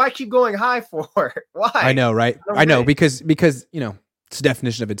 So why keep going high for it? Why? I know, right? I know because it's the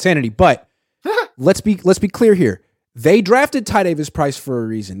definition of insanity. But let's be clear here. They drafted Ty Davis Price for a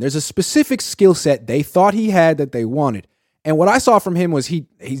reason. There's a specific skill set they thought he had that they wanted, and what I saw from him was he's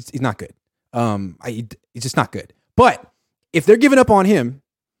not good. He's just not good. But if they're giving up on him,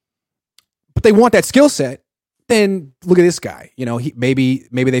 but they want that skill set, then look at this guy. Maybe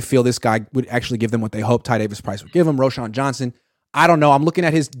they feel this guy would actually give them what they hoped Ty Davis Price would give them. Roshan Johnson. I don't know. I'm looking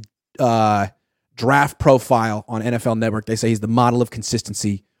at his draft profile on NFL Network. They say he's the model of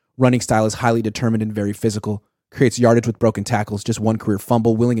consistency. Running style is highly determined and very physical. Creates yardage with broken tackles. Just one career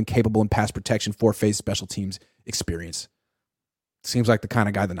fumble. Willing and capable in pass protection. 4-phase special teams experience. Seems like the kind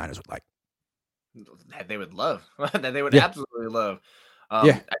of guy the Niners would like. That they would love. That they would absolutely love. I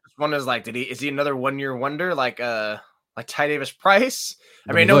just wonder, is he another 1-year wonder like Ty Davis Price?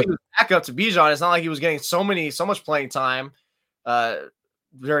 I mean, I know he was back up to Bijan. It's not like he was getting so much playing time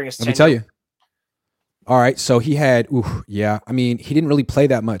during his tenure. Let me tell you. All right, so he had I mean, he didn't really play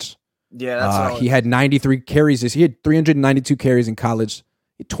that much. Yeah, that's he had 93 carries. He had 392 carries in college.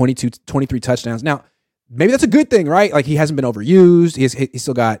 23 touchdowns. Now, maybe that's a good thing, right? Like, he hasn't been overused. He's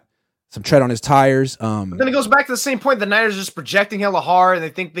still got some tread on his tires. But then it goes back to the same point. The Niners are just projecting hella hard, and they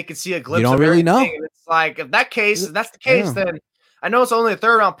think they could see a glimpse. You don't really know. And it's like, if that's the case, then I know it's only a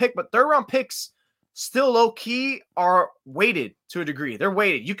third-round pick, but third-round picks still low-key are weighted to a degree. They're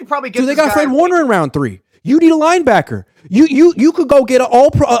weighted. You could probably get. Dude, they got Fred Warner in round 3. You need a linebacker. You could go get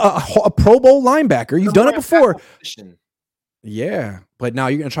a Pro Bowl linebacker. You've done it before. Yeah, but now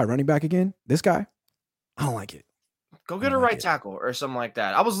you're gonna try running back again. This guy, I don't like it. Go get a right tackle or something like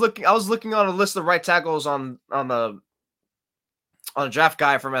that. I was looking on a list of right tackles on the draft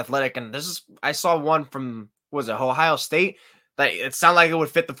guide from Athletic, and I saw one from Ohio State that it sounded like it would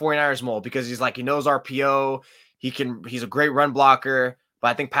fit the 49ers mold because he knows RPO. He's a great run blocker, but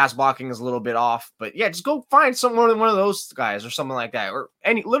I think pass blocking is a little bit off. But yeah, just go find one of those guys or something like that, or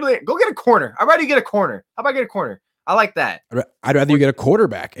literally go get a corner. I'd rather you get a corner. How about get a corner? I like that. I'd rather you get a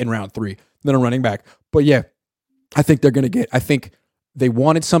quarterback in round 3 than a running back. But yeah, I think they're going to get. I think they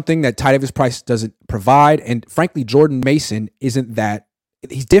wanted something that Ty Davis Price doesn't provide, and frankly, Jordan Mason isn't that.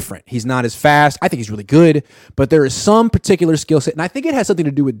 He's different. He's not as fast. I think he's really good, but there is some particular skill set, and I think it has something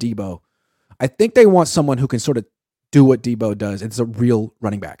to do with Debo. I think they want someone who can sort of do what Debo does. It's a real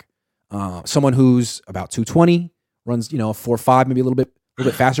running back. Someone who's about 220, runs, a 4.5, maybe a little bit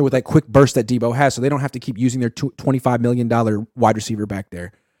faster with that quick burst that Debo has, so they don't have to keep using their $25 million wide receiver back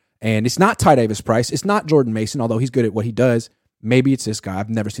there. And it's not Ty Davis Price. It's not Jordan Mason, although he's good at what he does. Maybe it's this guy. I've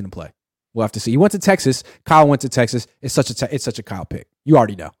never seen him play. We'll have to see. He went to Texas. Kyle went to Texas. It's such a Kyle pick. You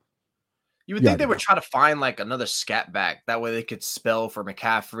already know. You would think they would try to find another scat back. That way they could spell for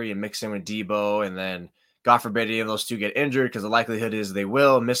McCaffrey and mix in with Debo. And then, God forbid, any of those two get injured, because the likelihood is they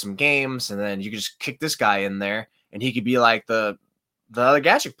will miss some games. And then you could just kick this guy in there, and he could be like the other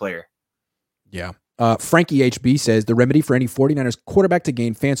gadget player. Yeah. Frankie HB says, the remedy for any 49ers quarterback to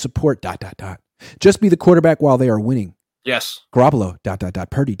gain fan support, ... Just be the quarterback while they are winning. Yes. Garoppolo, ...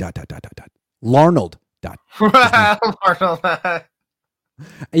 Purdy, ... Larnold, ... Larnold.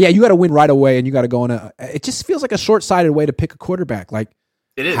 Yeah, you got to win right away, and you got to go on it just feels like a short-sighted way to pick a quarterback. Like,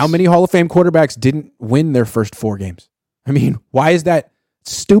 it is. How many Hall of Fame quarterbacks didn't win their first 4 games? I mean, why is that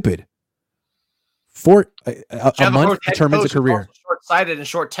stupid? A month determines a career. Short-sighted and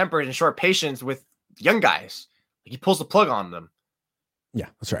short-tempered and short patience with young guys. He pulls the plug on them. Yeah,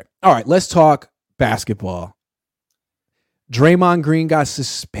 that's right. All right, let's talk basketball. Draymond Green got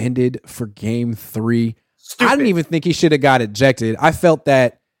suspended for game 3. Stupid. I didn't even think he should have got ejected. I felt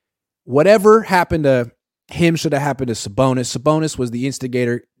that whatever happened to him should have happened to Sabonis. Sabonis was the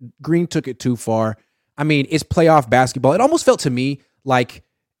instigator. Green took it too far. I mean, it's playoff basketball. It almost felt to me like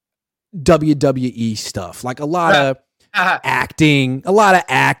WWE stuff, like a lot of acting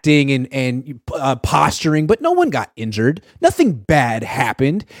and posturing, but no one got injured. Nothing bad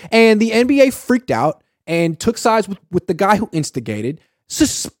happened. And the NBA freaked out and took sides with the guy who instigated,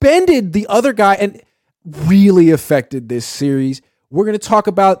 suspended the other guy, and really affected this series. We're going to talk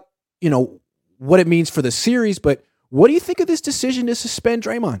about, what it means for the series, but what do you think of this decision to suspend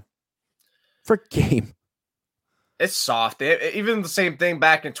Draymond for a game? It's soft. Even the same thing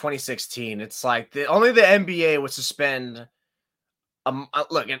back in 2016. It's like only the NBA would suspend.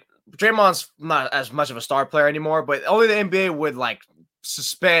 Look, Draymond's not as much of a star player anymore, but only the NBA would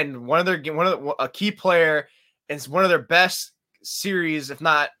suspend a key player in one of their best series, if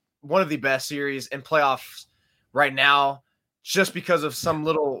not one of the best series in playoffs right now, just because of some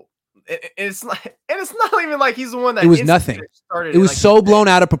little. It's not even like he's the one that it was nothing. It was so blown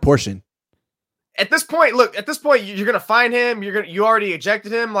out of proportion. At this point, you're gonna find him. You already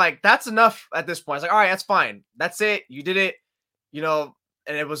ejected him. That's enough at this point. It's like, all right, that's fine. That's it. You did it. And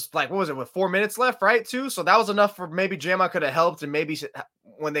it was what was it with 4 minutes left, right? Too. So that was enough for maybe Draymond could have helped, and maybe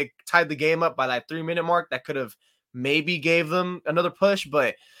when they tied the game up by that 3-minute mark, that could have maybe gave them another push.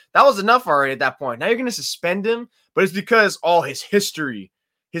 But that was enough already at that point. Now you're gonna suspend him, but it's because all his history.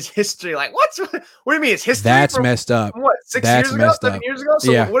 What do you mean? It's history. That's messed up. What, 6 That's years ago, 7 years ago?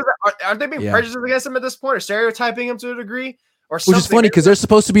 So yeah. What is that? Aren't they being prejudiced against him at this point, or stereotyping him to a degree, or something? Which is funny because they're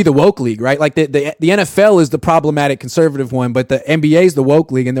supposed to be the woke league, right? Like the NFL is the problematic conservative one, but the NBA is the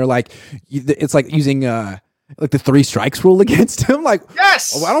woke league, and they're like, it's like using the 3 strikes rule against him. Like,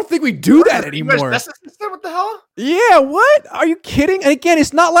 yes, I don't think we do that anymore. What the hell? Yeah, what? Are you kidding? And again,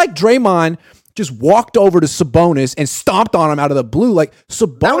 it's not like Draymond just walked over to Sabonis and stomped on him out of the blue. Like,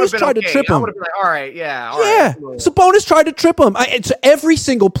 Sabonis tried to trip him. I would have been like, all right, yeah. Right. Sabonis tried to trip him. So every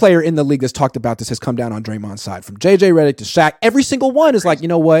single player in the league that's talked about this has come down on Draymond's side, from JJ Redick to Shaq. Every single one is like, you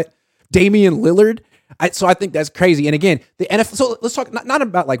know what? Damian Lillard. So I think that's crazy. And again, the NFL. So let's talk not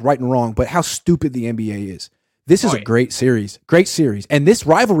about like right and wrong, but how stupid the NBA is. This is a great series. And this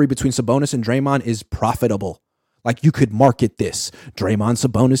rivalry between Sabonis and Draymond is profitable. Like, you could market this. Draymond,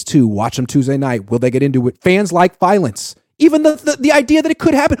 Sabonis 2. Watch them Tuesday night. Will they get into it? Fans like violence. Even the idea that it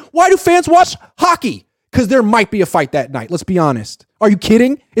could happen. Why do fans watch hockey? Because there might be a fight that night. Let's be honest. Are you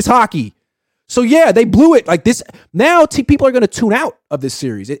kidding? It's hockey. So, yeah, they blew it. Like this. Now people are going to tune out of this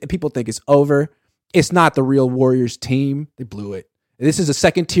series. People think it's over. It's not the real Warriors team. They blew it. This is a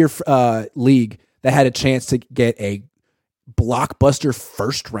second-tier league that had a chance to get a blockbuster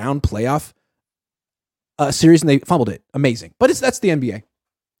first-round playoff series, and they fumbled it. Amazing. But that's the NBA.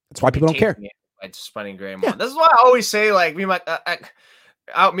 That's why people don't care. It's spending Draymond. Yeah. This is why I always say, like, me and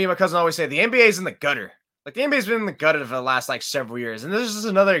my cousin always say, the NBA is in the gutter. Like, the NBA's been in the gutter for the last, several years. And this is just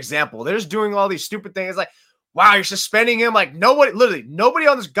another example. They're just doing all these stupid things. Like, wow, you're suspending him. Like, nobody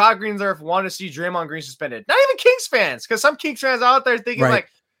on this God Green earth wanted to see Draymond Green suspended. Not even Kings fans. Because some Kings fans out there thinking,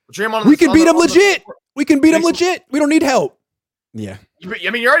 Draymond. We can beat him legit. We can beat him legit. We don't need help. Yeah. I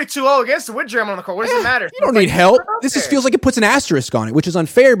mean, you're already 2-0 against the with Draymond on the court. What does it matter? You don't need help. This feels like it puts an asterisk on it, which is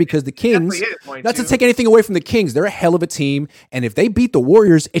unfair because the Kings, not to take anything away from the Kings, they're a hell of a team. And if they beat the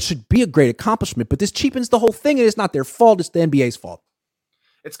Warriors, it should be a great accomplishment. But this cheapens the whole thing, and it's not their fault. It's the NBA's fault.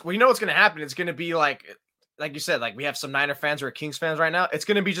 You know what's going to happen. It's going to be like you said, we have some Niner fans who are Kings fans right now. It's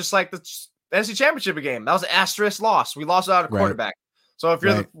going to be just like the NFC Championship game. That was an asterisk loss. We lost without a quarterback. So if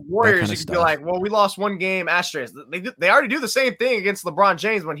you're the Warriors, you can be like, well, we lost one game, asterisk. They already do the same thing against LeBron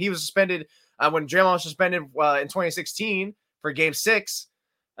James when he was suspended, when Draymond was suspended in 2016 for Game 6.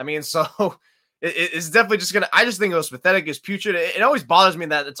 I mean, so it's definitely just going to – I just think it was pathetic. It's putrid. It always bothers me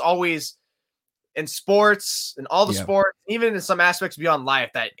that it's always in sports and all the sports, even in some aspects beyond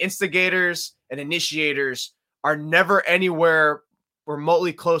life, that instigators and initiators are never anywhere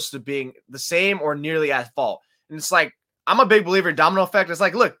remotely close to being the same or nearly at fault. And it's like, I'm a big believer in domino effect. It's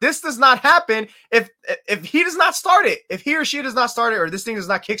like, look, this does not happen if he does not start it. If he or she does not start it, or this thing does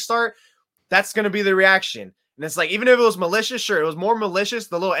not kickstart, that's going to be the reaction. And it's like, even if it was malicious, sure, it was more malicious,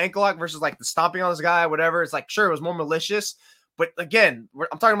 the little ankle lock versus the stomping on this guy, whatever. It's like, sure, it was more malicious. But again,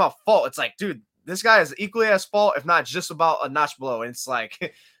 I'm talking about fault. It's like, dude, this guy is equally as fault, if not just about a notch below. And it's like,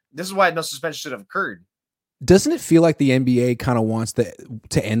 this is why no suspension should have occurred. Doesn't it feel like the NBA kind of wants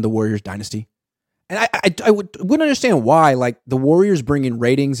to end the Warriors dynasty? And I wouldn't understand why. Like, the Warriors bring in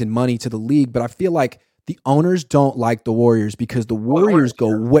ratings and money to the league, but I feel like the owners don't like the Warriors because the Warriors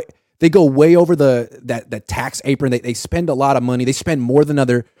go way. They go way over that tax apron. They spend a lot of money. They spend more than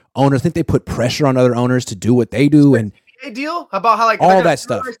other owners. I think they put pressure on other owners to do what they do. And deal? How about how like all that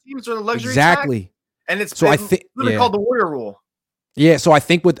stuff? Teams are the luxury exactly. Tax? And it's so I think literally called the Warrior Rule. Yeah. So I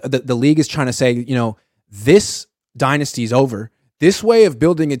think what the league is trying to say, this dynasty is over. This way of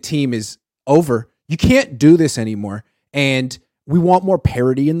building a team is over. You can't do this anymore. And we want more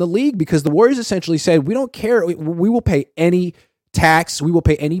parity in the league because the Warriors essentially said, we don't care. We will pay any tax. We will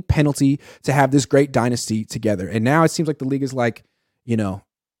pay any penalty to have this great dynasty together. And now it seems like the league is like, they're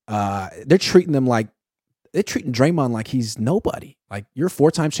treating Draymond like he's nobody. Like, you're a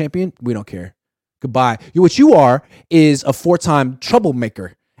 4-time champion. We don't care. Goodbye. What you are is a 4-time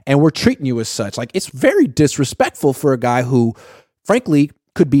troublemaker. And we're treating you as such. Like, it's very disrespectful for a guy who, frankly,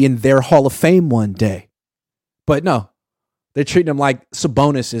 could be in their Hall of Fame one day. But no, they're treating him like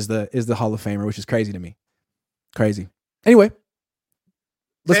Sabonis is the Hall of Famer, which is crazy to me. Crazy. Anyway,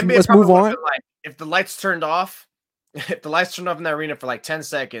 let's move on. If the lights turned off, in that arena for like 10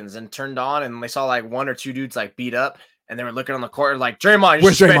 seconds and turned on, and they saw like one or two dudes like beat up, and they were looking on the court like, Draymond,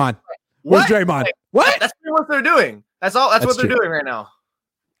 where's Draymond? Where's Draymond? Like, what? That's what they're doing. That's what they're doing right now.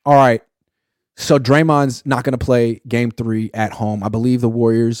 All right. So Draymond's not going to play game 3 at home. I believe the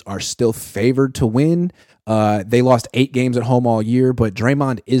Warriors are still favored to win. They lost 8 games at home all year, but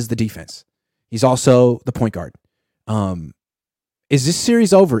Draymond is the defense. He's also the point guard. Is this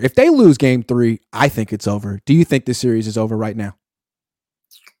series over? If they lose game 3, I think it's over. Do you think this series is over right now?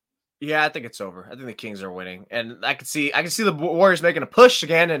 Yeah, I think it's over. I think the Kings are winning. And I can see the Warriors making a push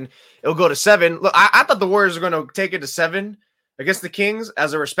again, and it'll go to 7. Look, I thought the Warriors were going to take it to 7 against the Kings.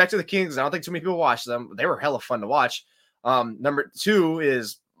 As a respect to the Kings, I don't think too many people watch them. They were hella fun to watch. Number 2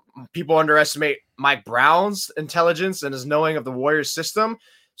 is people underestimate Mike Brown's intelligence and his knowing of the Warriors system.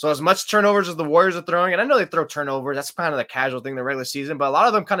 So as much turnovers as the Warriors are throwing, and I know they throw turnovers, that's kind of the casual thing in the regular season, but a lot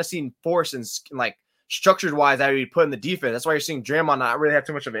of them kind of seem forced and like structured wise that you put in the defense. That's why you're seeing Draymond not really have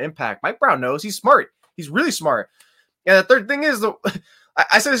too much of an impact. Mike Brown knows he's smart. He's really smart. And the third thing is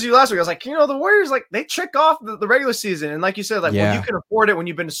I said this to you last week. I was like, the Warriors, like, they trick off the regular season. And like you said, like, when you can afford it, when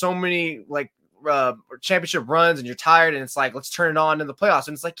you've been to so many like championship runs and you're tired, and it's like, let's turn it on in the playoffs.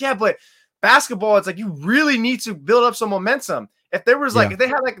 And it's like, yeah, but basketball, it's like you really need to build up some momentum. If there was if they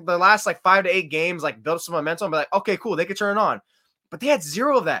had like the last like 5 to 8 games, like build up some momentum, but like, okay, cool, they could turn it on. But they had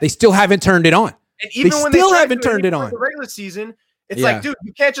 0 of that. They still haven't turned it on. And even they when still they haven't turned it on. The regular season, it's like, dude,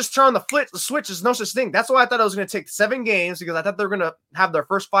 you can't just turn on the switch. There's no such thing. That's why I thought it was going to take 7 games, because I thought they were going to have their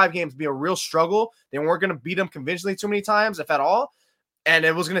first 5 games be a real struggle. They weren't going to beat them conventionally too many times, if at all. And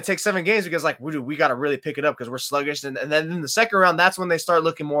it was going to take 7 games because, like, we got to really pick it up because we're sluggish. And then in the second round, that's when they start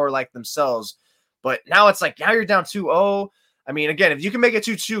looking more like themselves. But now it's like, now you're down 2-0. I mean, again, if you can make it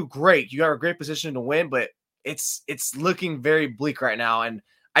 2-2, great. You got a great position to win, but it's looking very bleak right now. And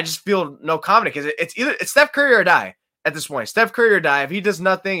I just feel no confidence because it's Steph Curry or die at this point. Steph Curry or die. If he does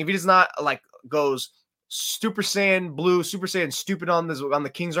nothing, if he does not like goes Super Saiyan blue, Super Saiyan stupid on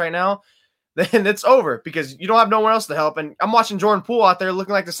the Kings right now, then it's over because you don't have no one else to help. And I'm watching Jordan Poole out there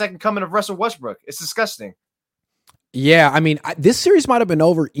looking like the second coming of Russell Westbrook. It's disgusting. Yeah, I mean, this series might have been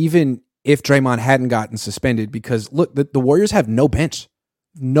over even if Draymond hadn't gotten suspended, because look, the Warriors have no bench.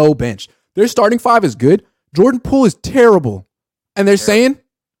 No bench. Their starting 5 is good. Jordan Poole is terrible. And they're saying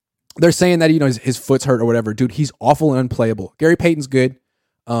that, his foot's hurt or whatever. Dude, he's awful and unplayable. Gary Payton's good.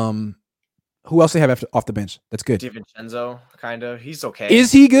 Who else they have off the bench that's good? DiVincenzo, kind of. He's okay.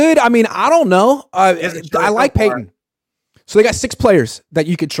 Is he good? I mean, I don't know. I like Payton. So they got 6 players that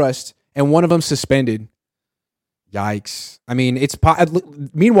you could trust, and one of them suspended. Yikes. I mean,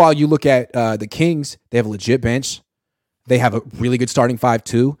 meanwhile, you look at the Kings, they have a legit bench. They have a really good starting 5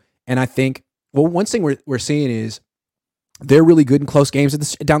 too. And I think, one thing we're seeing is they're really good in close games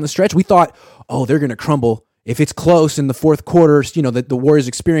down the stretch. We thought, they're going to crumble. If it's close in the fourth quarter, the Warriors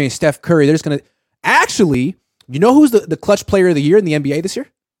experience Steph Curry, they're just going to actually, who's the clutch player of the year in the NBA this year?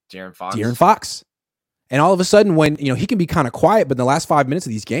 De'Aaron Fox. And all of a sudden when, he can be kind of quiet, but in the last 5 minutes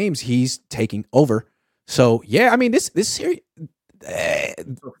of these games, he's taking over. So, yeah, I mean, this series,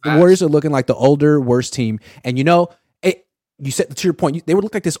 the Warriors are looking like the older, worse team. And, you said, to your point, they would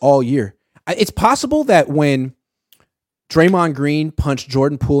look like this all year. It's possible that when Draymond Green punched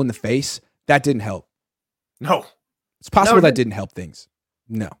Jordan Poole in the face, that didn't help. No. It's possible that didn't help things.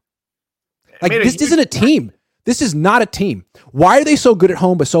 No. Like, this isn't a team. This is not a team. Why are they so good at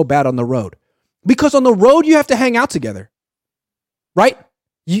home but so bad on the road? Because on the road, you have to hang out together. Right?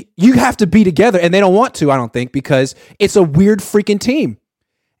 You have to be together, and they don't want to, I don't think, because it's a weird freaking team.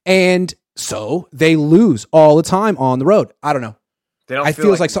 And so they lose all the time on the road. I don't know. I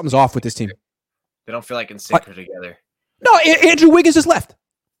feel like something's off with this team. They don't feel like in sync together. No, Andrew Wiggins just left.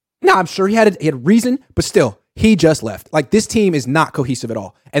 No, I'm sure he had reason, but still, he just left. Like, this team is not cohesive at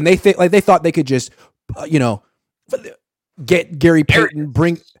all, and they thought they could just, get Gary Payton,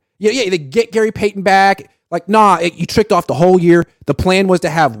 they get Gary Payton back. Like, nah, you tricked off the whole year. The plan was to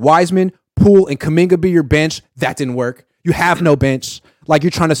have Wiseman, Poole, and Kuminga be your bench. That didn't work. You have no bench. Like,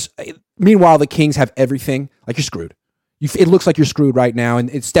 you're trying to. Meanwhile, the Kings have everything. Like, you're screwed. It looks like you're screwed right now.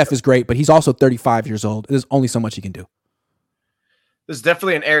 And Steph is great, but he's also 35 years old. There's only so much he can do. There's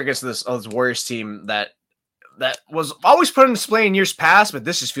definitely an arrogance to this Warriors team that was always put on display in years past, but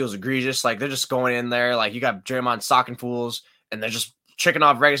this just feels egregious. Like, they're just going in there. Like, you got Draymond socking fools, and they're just tricking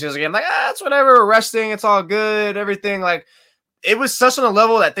off regular season again. Like, it's whatever. We're resting. It's all good. Everything. Like, it was such on a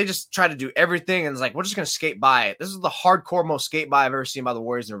level that they just tried to do everything, and it's like, we're just going to skate by it. This is the hardcore most skate by I've ever seen by the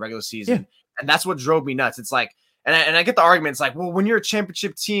Warriors in a regular season. Yeah. And that's what drove me nuts. It's like, and I get the argument. It's like, well, when you're a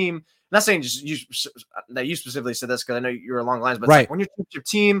championship team, I'm not saying just that you specifically said this because I know you're along the lines, but it's like, when you're a championship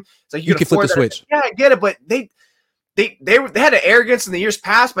team, it's like you can flip the switch. Yeah, I get it, but they had an arrogance in the years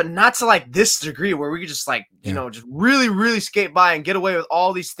past, but not to like this degree where we could just like, just really, really skate by and get away with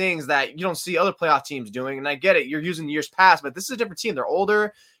all these things that you don't see other playoff teams doing. And I get it. You're using the years past, but this is a different team. They're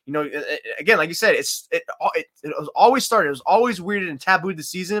older. Again, like you said, it was always started. It was always weirded and tabooed this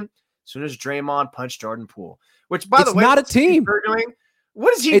season. As soon as Draymond punched Jordan Poole, which by the way, not a team.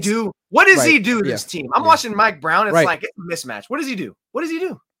 What does he do? What does he do to this team? I'm watching Mike Brown. It's like it's a mismatch. What does he do? What does he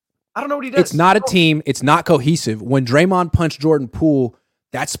do? I don't know what he does. It's not a team. It's not cohesive. When Draymond punched Jordan Poole,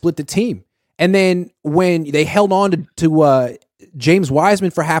 that split the team. And then when they held on to James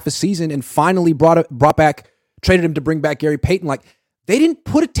Wiseman for half a season and finally traded him to bring back Gary Payton, like, they didn't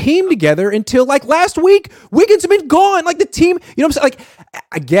put a team together until like last week. Wiggins have been gone. Like, the team, you know what I'm saying? Like,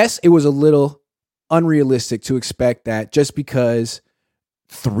 I guess it was a little unrealistic to expect that just because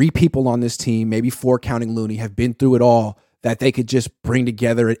 3 people on this team, maybe 4 counting Looney, have been through it all, that they could just bring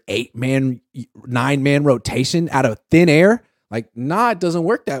together an 8-man, 9-man rotation out of thin air. Like, it doesn't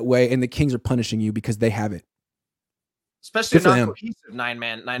work that way. And the Kings are punishing you because they have it. Especially not cohesive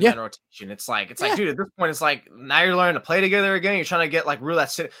 9-man rotation. It's like, dude, at this point, it's like, now you're learning to play together again. You're trying to get like real, that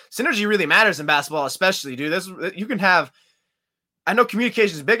synergy really matters in basketball, especially, dude. You can have, I know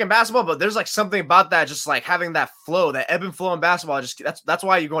communication is big in basketball, but there's like something about that, just like having that flow, that ebb and flow in basketball. Just that's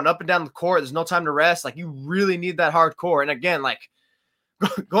why you're going up and down the court. There's no time to rest. Like, you really need that hardcore. And again, like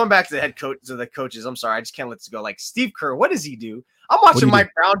going back to the coaches, I'm sorry, I just can't let this go. Like, Steve Kerr, what does he do? I'm watching Mike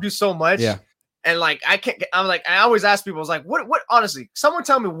Brown do so much. Yeah. And like, I always ask people, I was like, what, honestly, someone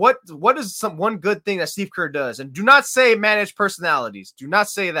tell me what is one good thing that Steve Kerr does? And do not say manage personalities. Do not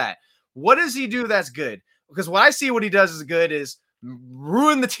say that. What does he do that's good? Because what I see what he does is good is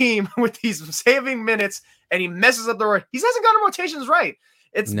ruin the team with these saving minutes, and he messes up the he hasn't gotten rotations right.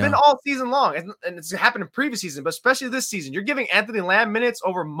 It's been all season long, and it's happened in previous season, but especially this season. You're giving Anthony Lamb minutes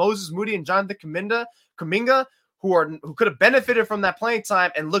over Moses Moody and Jonathan Kuminga, who could have benefited from that playing time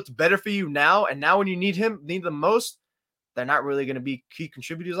and looked better for you now. And now when you need them most, they're not really going to be key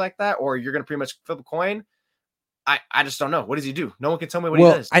contributors like that, or you're going to pretty much flip a coin. I just don't know. What does he do? No one can tell me what he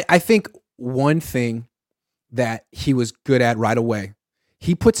does. I think one thing that he was good at right away,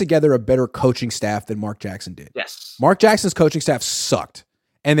 he put together a better coaching staff than Mark Jackson did. Yes. Mark Jackson's coaching staff sucked.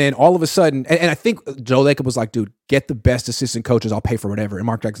 And then all of a sudden, and I think Joe Lacob was like, dude, get the best assistant coaches. I'll pay for whatever. And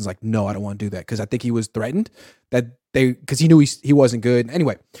Mark Jackson's like, no, I don't want to do that. Because I think he was threatened because he knew he wasn't good.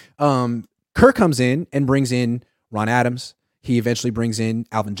 Anyway, Kerr comes in and brings in Ron Adams. He eventually brings in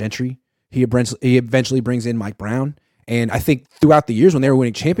Alvin Gentry. He eventually brings in Mike Brown. And I think throughout the years when they were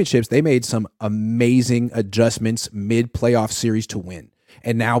winning championships, they made some amazing adjustments mid-playoff series to win.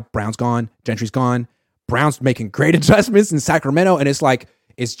 And now Brown's gone, Gentry's gone. Brown's making great adjustments in Sacramento, and it's like,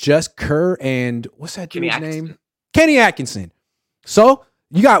 it's just Kerr and what's that dude's name? Kenny Atkinson. So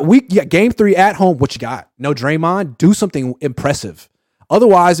you got game 3 at home. What you got? No Draymond. Do something impressive.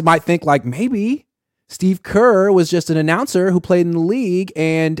 Otherwise, you might think like maybe Steve Kerr was just an announcer who played in the league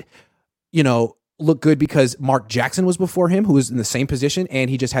and, look good because Mark Jackson was before him, who was in the same position, and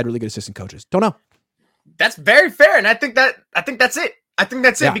he just had really good assistant coaches. Don't know. That's very fair, and I think that's it. I think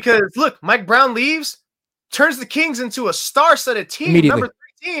that's it because look, Mike Brown leaves, turns the Kings into a star-studded team, number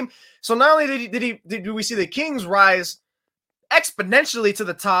 3 team. So not only did we see the Kings rise exponentially to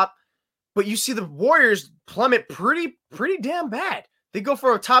the top, but you see the Warriors plummet pretty damn bad. They go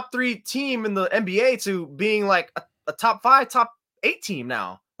for a top 3 team in the NBA to being like a top 5, top 8 team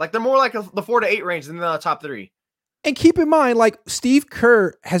now. Like, they're more like the 4 to 8 range than the top 3. And keep in mind, like, Steve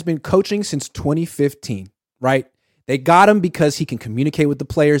Kerr has been coaching since 2015, right? They got him because he can communicate with the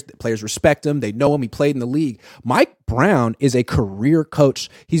players. The players respect him. They know him. He played in the league. Mike Brown is a career coach.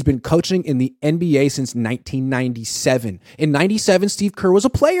 He's been coaching in the NBA since 1997. In 97, Steve Kerr was a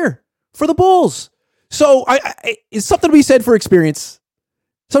player for the Bulls. So it's something to be said for experience.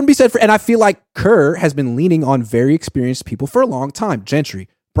 Something to be said for, and I feel like Kerr has been leaning on very experienced people for a long time. Gentry,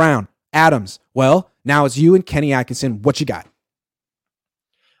 Brown, Adams. Well, now it's you and Kenny Atkinson. What you got?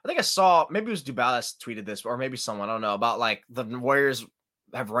 I think I saw, maybe it was Dubalis tweeted this, or maybe someone, I don't know, about like the Warriors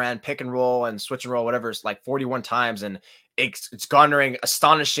have ran pick and roll and switch and roll, whatever, it's like 41 times, and it's garnering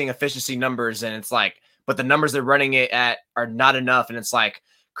astonishing efficiency numbers. And it's like, but the numbers they're running it at are not enough. And it's like,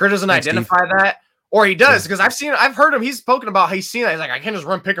 Kerr doesn't identify that. Or he does, because I've heard him. He's spoken about how he's seen that. He's like, I can't just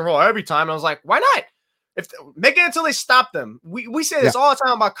run pick and roll every time. And I was like, why not? Make it until they stop them. We say this all the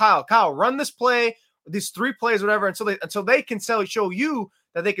time about Kyle. Kyle, run this play, these 3 plays, whatever, until they can show you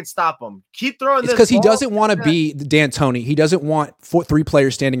that they can stop them. Keep throwing this. It's because he doesn't want to be D'Antoni. He doesn't want 3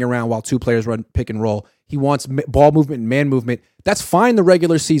 players standing around while 2 players run pick and roll. He wants ball movement and man movement. That's fine the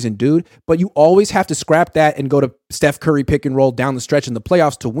regular season, dude. But you always have to scrap that and go to Steph Curry pick and roll down the stretch in the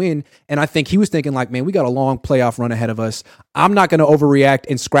playoffs to win. And I think he was thinking like, man, we got a long playoff run ahead of us. I'm not going to overreact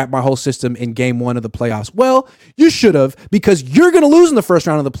and scrap my whole system in game 1 of the playoffs. Well, you should have, because you're going to lose in the first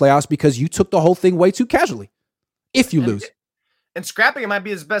round of the playoffs because you took the whole thing way too casually. If you lose. And scrapping it might be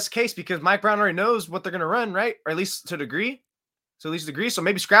his best case because Mike Brown already knows what they're going to run, right? Or at least to a degree. So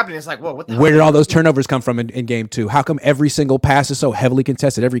maybe scrapping it's like, whoa, what the hell? Where did all those turnovers come from in game 2? How come every single pass is so heavily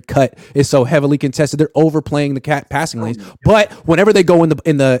contested? Every cut is so heavily contested. They're overplaying the passing lanes. But whenever they go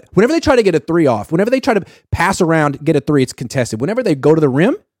whenever they try to get a 3 off, whenever they try to pass around, get a 3, it's contested. Whenever they go to the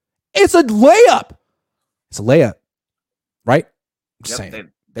rim, it's a layup. It's a layup, right? I'm just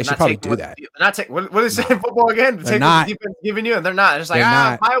saying. They should probably do that. They're not taking what is it in football again? They're not. The defense giving you, and they're not. It's like,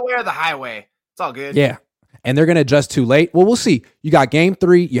 my way or the highway. It's all good. Yeah. And they're going to adjust too late. Well, we'll see. You got game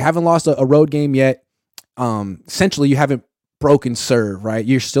 3. You haven't lost a road game yet. Essentially, you haven't broken serve, right?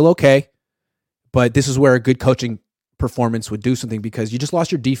 You're still okay. But this is where a good coaching performance would do something because you just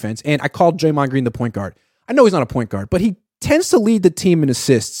lost your defense. And I called Draymond Green the point guard. I know he's not a point guard, but he tends to lead the team in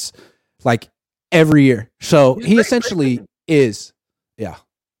assists like every year. So he essentially is. Yeah.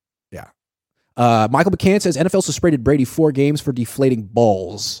 Michael McCann says NFL suspended Brady 4 games for deflating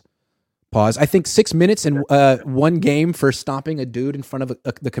balls. Pause. I think 6 minutes in 1 game for stomping a dude in front of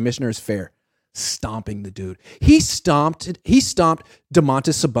the commissioner is fair. Stomping the dude. He stomped Domantas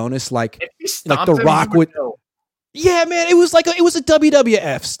Sabonis like The Rock would. Yeah, man. It was a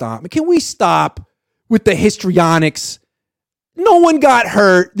WWF stomp. Can we stop with the histrionics? No one got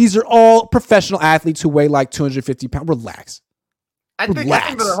hurt. These are all professional athletes who weigh like 250 pounds. Relax. I think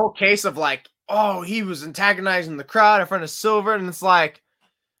the whole case of like, oh, he was antagonizing the crowd in front of Silver, and it's like,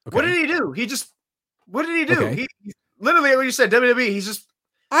 okay. What did he do? What did he do? Okay. He literally, what you said, WWE, he's just.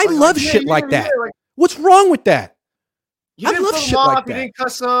 I love shit like that. Like, what's wrong with that? I love shit like that. He didn't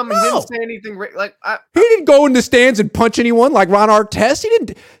cuss him. No. He didn't say anything. He didn't go in the stands and punch anyone like Ron Artest. He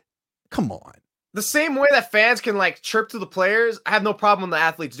didn't. Come on. The same way that fans can like chirp to the players, I have no problem when the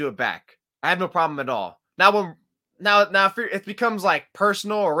athletes do it back. I have no problem at all. Now if it becomes like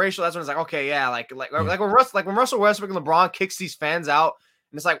personal or racial, that's when it's like, okay, yeah, like when Russell Westbrook and LeBron kicks these fans out,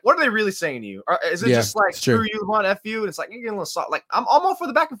 and it's like, what are they really saying to you? Or is it just like screw you, LeBron, F you? And it's like you're getting a little soft. Like I'm all for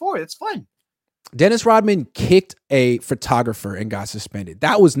the back and forth. It's fun. Dennis Rodman kicked a photographer and got suspended.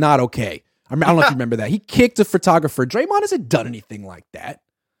 That was not okay. I don't know if you remember that. He kicked a photographer. Draymond hasn't done anything like that.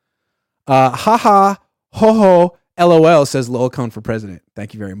 Haha, ho ho, LOL, says Lil Cohn for president.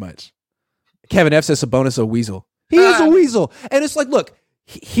 Thank you very much. Kevin F says Sabonis a weasel. He is a weasel. And it's like, look,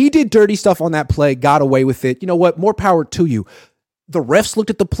 he did dirty stuff on that play, got away with it. You know what? More power to you. The refs looked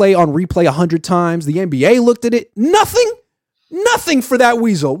at the play on replay 100 times. The NBA looked at it. Nothing for that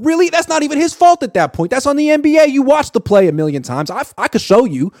weasel. Really? That's not even his fault at that point. That's on the NBA. You watched the play a million times. I could show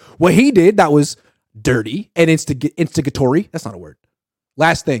you what he did that was dirty and instigatory. That's not a word.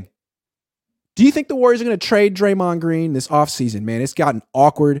 Last thing. Do you think the Warriors are going to trade Draymond Green this offseason, man? It's gotten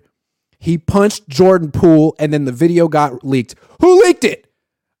awkward. He punched Jordan Poole, and then the video got leaked. Who leaked it?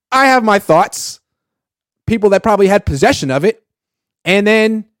 I have my thoughts. People that probably had possession of it. And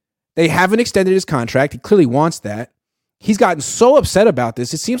then they haven't extended his contract. He clearly wants that. He's gotten so upset about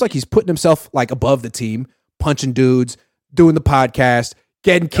this. It seems like he's putting himself like above the team, punching dudes, doing the podcast,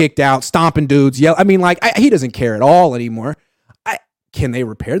 getting kicked out, stomping dudes. He doesn't care at all anymore. Can they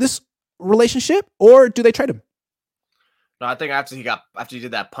repair this relationship, or do they trade him? No, I think after he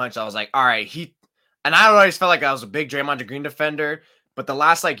did that punch, I was like, all right, and I always felt like I was a big Draymond Green defender, but the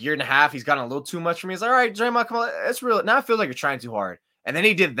last like year and a half, he's gotten a little too much for me. It's like, all right, Draymond, come on, it's real. Now it feels like you're trying too hard. And then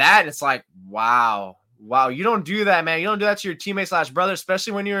he did that, and it's like, wow, wow, you don't do that, man. You don't do that to your teammates / brother,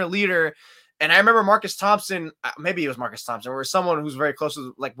 especially when you're a leader. And I remember Marcus Thompson, maybe it was Marcus Thompson, or someone who's very close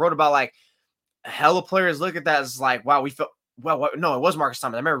to, like, wrote about, like, hella players look at that as like, wow, we felt, no, it was Marcus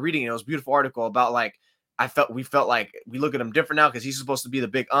Thompson. I remember reading it. It was a beautiful article about, like, we felt like we look at him different now because he's supposed to be the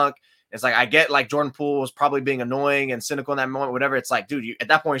big unk. It's like, I get, like, Jordan Poole was probably being annoying and cynical in that moment, whatever. It's like, dude, at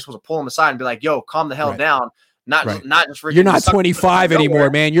that point, you're supposed to pull him aside and be like, yo, calm the hell down. Not just you're not 25 anymore,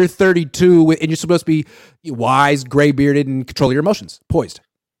 man. You're 32 and you're supposed to be wise, gray bearded, and control your emotions, poised.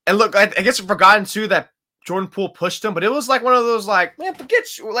 And look, I guess I've forgotten too that Jordan Poole pushed him, but it was like one of those, like, man,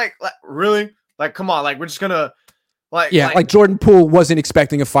 forget you, like really, like, come on, like, we're just gonna, like, like Jordan Poole wasn't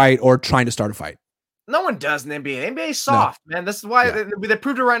expecting a fight or trying to start a fight. No one does in the NBA. The NBA is soft, man. This is why they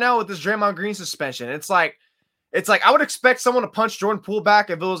proved it right now with this Draymond Green suspension. It's like I would expect someone to punch Jordan Poole back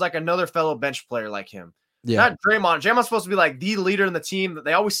if it was like another fellow bench player like him. Yeah. Not Draymond. Draymond's supposed to be like the leader in the team.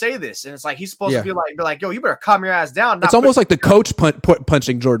 They always say this, and it's like he's supposed to be like, yo, you better calm your ass down. It's almost like the coach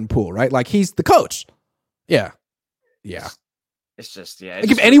punching Jordan Poole, right? Like he's the coach. Yeah. It's just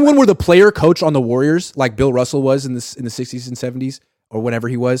Like if anyone were the player coach on the Warriors, like Bill Russell was in the 60s and 70s or whenever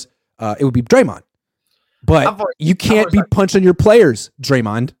he was, it would be Draymond. But you can't be punching your players,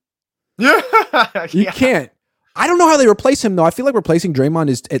 Draymond. You can't. I don't know how they replace him, though. I feel like replacing Draymond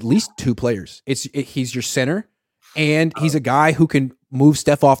is at least two players. He's your center, and he's a guy who can move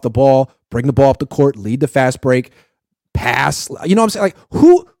Steph off the ball, bring the ball up the court, lead the fast break, pass. You know what I'm saying? Like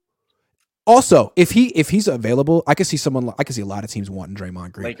who? Also, if he's available, I could see a lot of teams wanting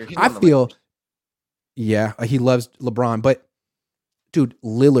Draymond Green. I feel, he loves LeBron, but dude,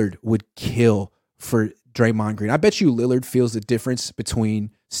 Lillard would kill for Draymond Green. I bet you Lillard feels the difference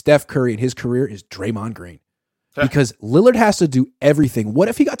between Steph Curry and his career is Draymond Green. Because Lillard has to do everything. What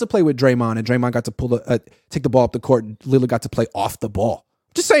if he got to play with Draymond and Draymond got to take the ball up the court and Lillard got to play off the ball?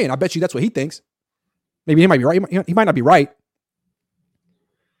 Just saying. I bet you that's what he thinks. Maybe he might be right. He might not be right.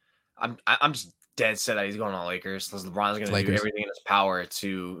 I'm just dead set that he's going on Lakers. Because LeBron's going to do everything in his power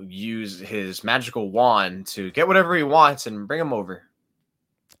to use his magical wand to get whatever he wants and bring him over.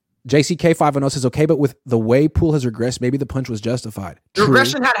 JCK510 says, okay, but with the way Poole has regressed, maybe the punch was justified. The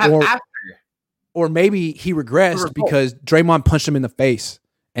regression had to happen after. Or maybe he regressed because Draymond punched him in the face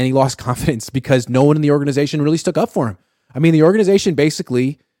and he lost confidence because no one in the organization really stuck up for him. I mean, the organization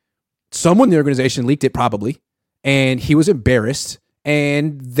someone in the organization leaked it probably, and he was embarrassed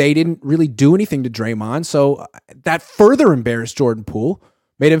and they didn't really do anything to Draymond. So that further embarrassed Jordan Poole,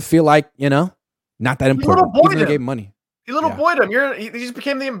 made him feel like, not that important. Even though they gave him money. He boyed him. He just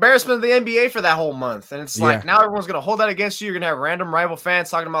became the embarrassment of the NBA for that whole month. And it's like, now everyone's going to hold that against you. You're going to have random rival fans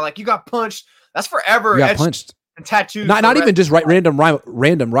talking about like, you got punched. That's forever. You got punched and tattoos. Not even just random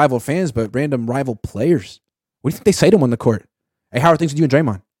rival fans, but random rival players. What do you think they say to him on the court? Hey, how are things with you and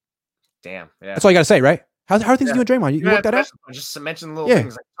Draymond? Damn. Yeah. That's all you got to say, right? How are things with you and Draymond? You work that out? Just mention little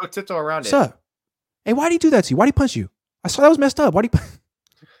things. Like tiptoe around What's up? Hey, why did he do that to you? Why did he punch you? I saw that was messed up. Why did he?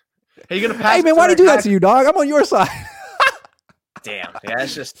 Hey, you gonna pass? Hey, man, why did he do that to you, dog? I'm on your side. Damn. Yeah,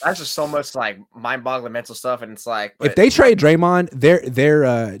 that's just so much like mind-boggling mental stuff. And it's like, if they trade Draymond,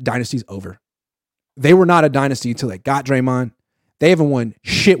 their dynasty's over. They were not a dynasty until they got Draymond. They haven't won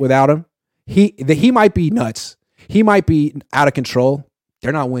shit without him. He might be nuts. He might be out of control.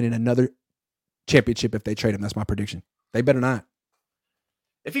 They're not winning another championship if they trade him. That's my prediction. They better not.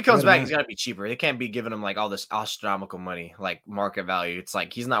 If he comes back, he's got to be cheaper. They can't be giving him like all this astronomical money, like market value. It's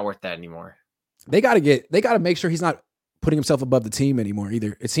like he's not worth that anymore. They got to make sure he's not putting himself above the team anymore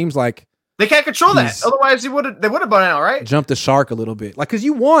either. It seems like they can't control that. Otherwise, they would have bought out, right? Jumped the shark a little bit. Like, because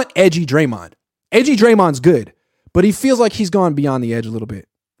you want edgy Draymond. Edgy Draymond's good, but he feels like he's gone beyond the edge a little bit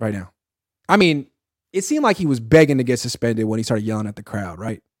right now. I mean, it seemed like he was begging to get suspended when he started yelling at the crowd,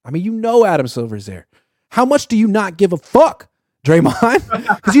 right? I mean, Adam Silver's there. How much do you not give a fuck,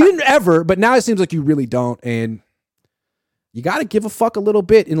 Draymond? Because you didn't ever, but now it seems like you really don't, and you got to give a fuck a little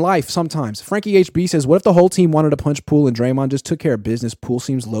bit in life sometimes. Frankie HB says, what if the whole team wanted to punch Poole and Draymond just took care of business? Poole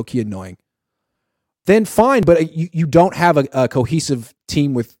seems low-key annoying. Then fine, but you don't have a cohesive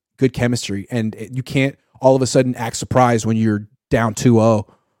team with good chemistry, and you can't all of a sudden act surprised when you're down 2-0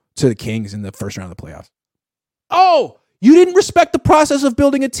 to the Kings in the first round of the playoffs. Oh, you didn't respect the process of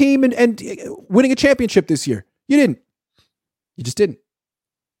building a team and winning a championship this year. You didn't. You just didn't.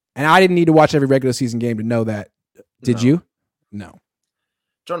 And I didn't need to watch every regular season game to know that. Did you? No.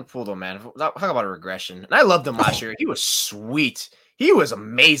 Jordan Poole, though, man. Talk about a regression. And I loved him last year. He was sweet. He was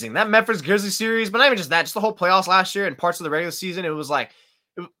amazing. That Memphis Grizzlies series, but not even just that, just the whole playoffs last year and parts of the regular season, it was like,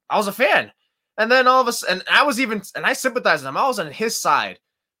 I was a fan. And then all of a sudden, and I sympathized with him. I was on his side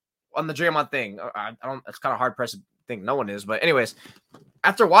on the Draymond thing. It's kind of hard pressed to think no one is. But anyways,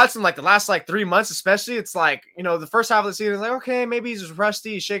 after watching like the last like 3 months, especially, it's like, you know, the first half of the season is like, okay, maybe he's just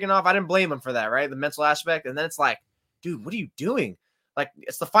rusty, he's shaking off. I didn't blame him for that, right? The mental aspect. And then it's like, dude, what are you doing? Like,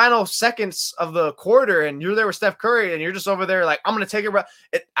 it's the final seconds of the quarter, and you're there with Steph Curry, and you're just over there like, I'm going to take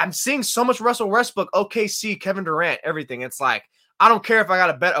it. I'm seeing so much Russell Westbrook, OKC, Kevin Durant, everything. It's like, I don't care if I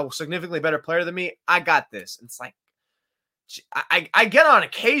got a significantly better player than me. I got this. It's like, I get on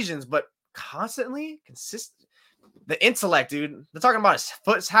occasions, but constantly, consistent. The intellect, dude. They're talking about his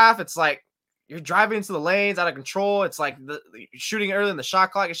foot's half. It's like you're driving into the lanes out of control. It's like the shooting early in the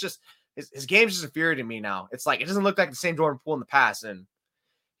shot clock. It's just his game's just infuriating me now. It's like it doesn't look like the same Jordan Poole in the past. And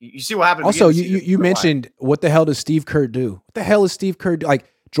you see what happened. Also, you mentioned what the hell does Steve Kerr do? What the hell is Steve Kerr do?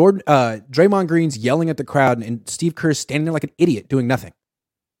 Like Draymond Green's yelling at the crowd, and Steve Kerr's standing there like an idiot doing nothing.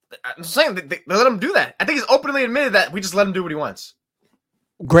 I'm saying they let him do that. I think he's openly admitted that we just let him do what he wants.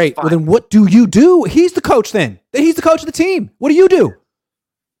 Great. Well, then what do you do? He's the coach then. He's the coach of the team. What do you do?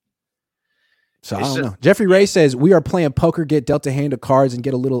 So I don't know. Jeffrey Ray says, we are playing poker, get dealt a hand of cards, and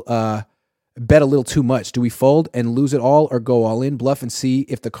get a little bet a little too much. Do we fold and lose it all, or go all in, bluff, and see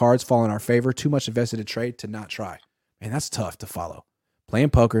if the cards fall in our favor? Too much invested in trade to not try. Man, that's tough to follow.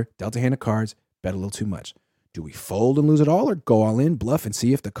 Playing poker, dealt a hand of cards, bet a little too much. Do we fold and lose it all, or go all in, bluff, and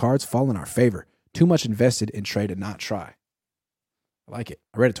see if the cards fall in our favor? Too much invested in trade to not try. I like it.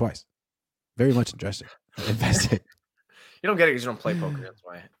 I read it twice. Very much invested. You don't get it because you don't play poker. That's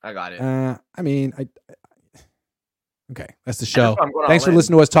why I got it. I mean, okay. That's the show. Thanks for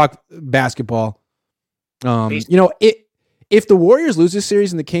listening to us talk basketball. You know, if the Warriors lose this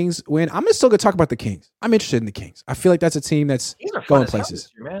series and the Kings win, I'm still going to talk about the Kings. I'm interested in the Kings. I feel like that's a team that's going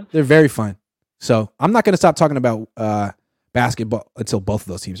places. Year, they're very fun. So I'm not going to stop talking about basketball until both of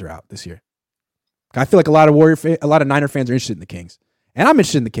those teams are out this year. I feel like a lot of Niner fans are interested in the Kings, and I'm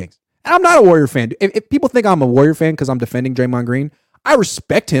interested in the Kings. And I'm not a Warrior fan. If people think I'm a Warrior fan because I'm defending Draymond Green, I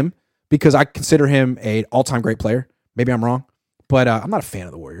respect him because I consider him an all-time great player. Maybe I'm wrong, but I'm not a fan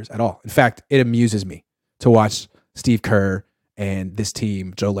of the Warriors at all. In fact, it amuses me to watch Steve Kerr and this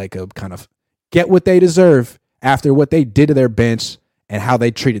team, Joe Lacob, kind of get what they deserve after what they did to their bench and how they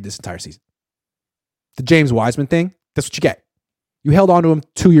treated this entire season. The James Wiseman thing, that's what you get. You held on to him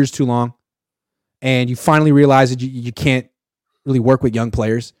 2 years too long, and you finally realized that you can't really work with young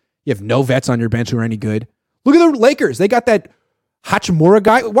players. You have no vets on your bench who are any good. Look at the Lakers. They got that Hachimura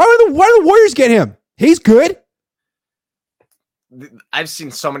guy. Why do the Warriors get him? He's good. I've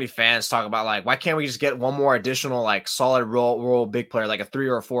seen so many fans talk about, like, why can't we just get one more additional, like, solid role big player, like a 3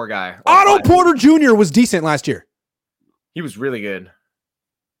 or a 4 guy? Otto Porter Jr. was decent last year. He was really good.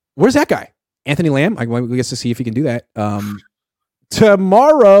 Where's that guy? Anthony Lamb? I guess to see if he can do that.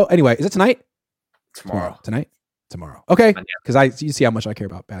 Tomorrow. Anyway, is it tonight? Tomorrow. Okay. Because you see how much I care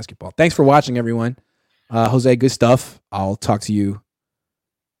about basketball. Thanks for watching, everyone. Jose, good stuff. I'll talk to you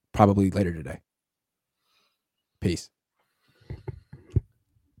probably later today. Peace.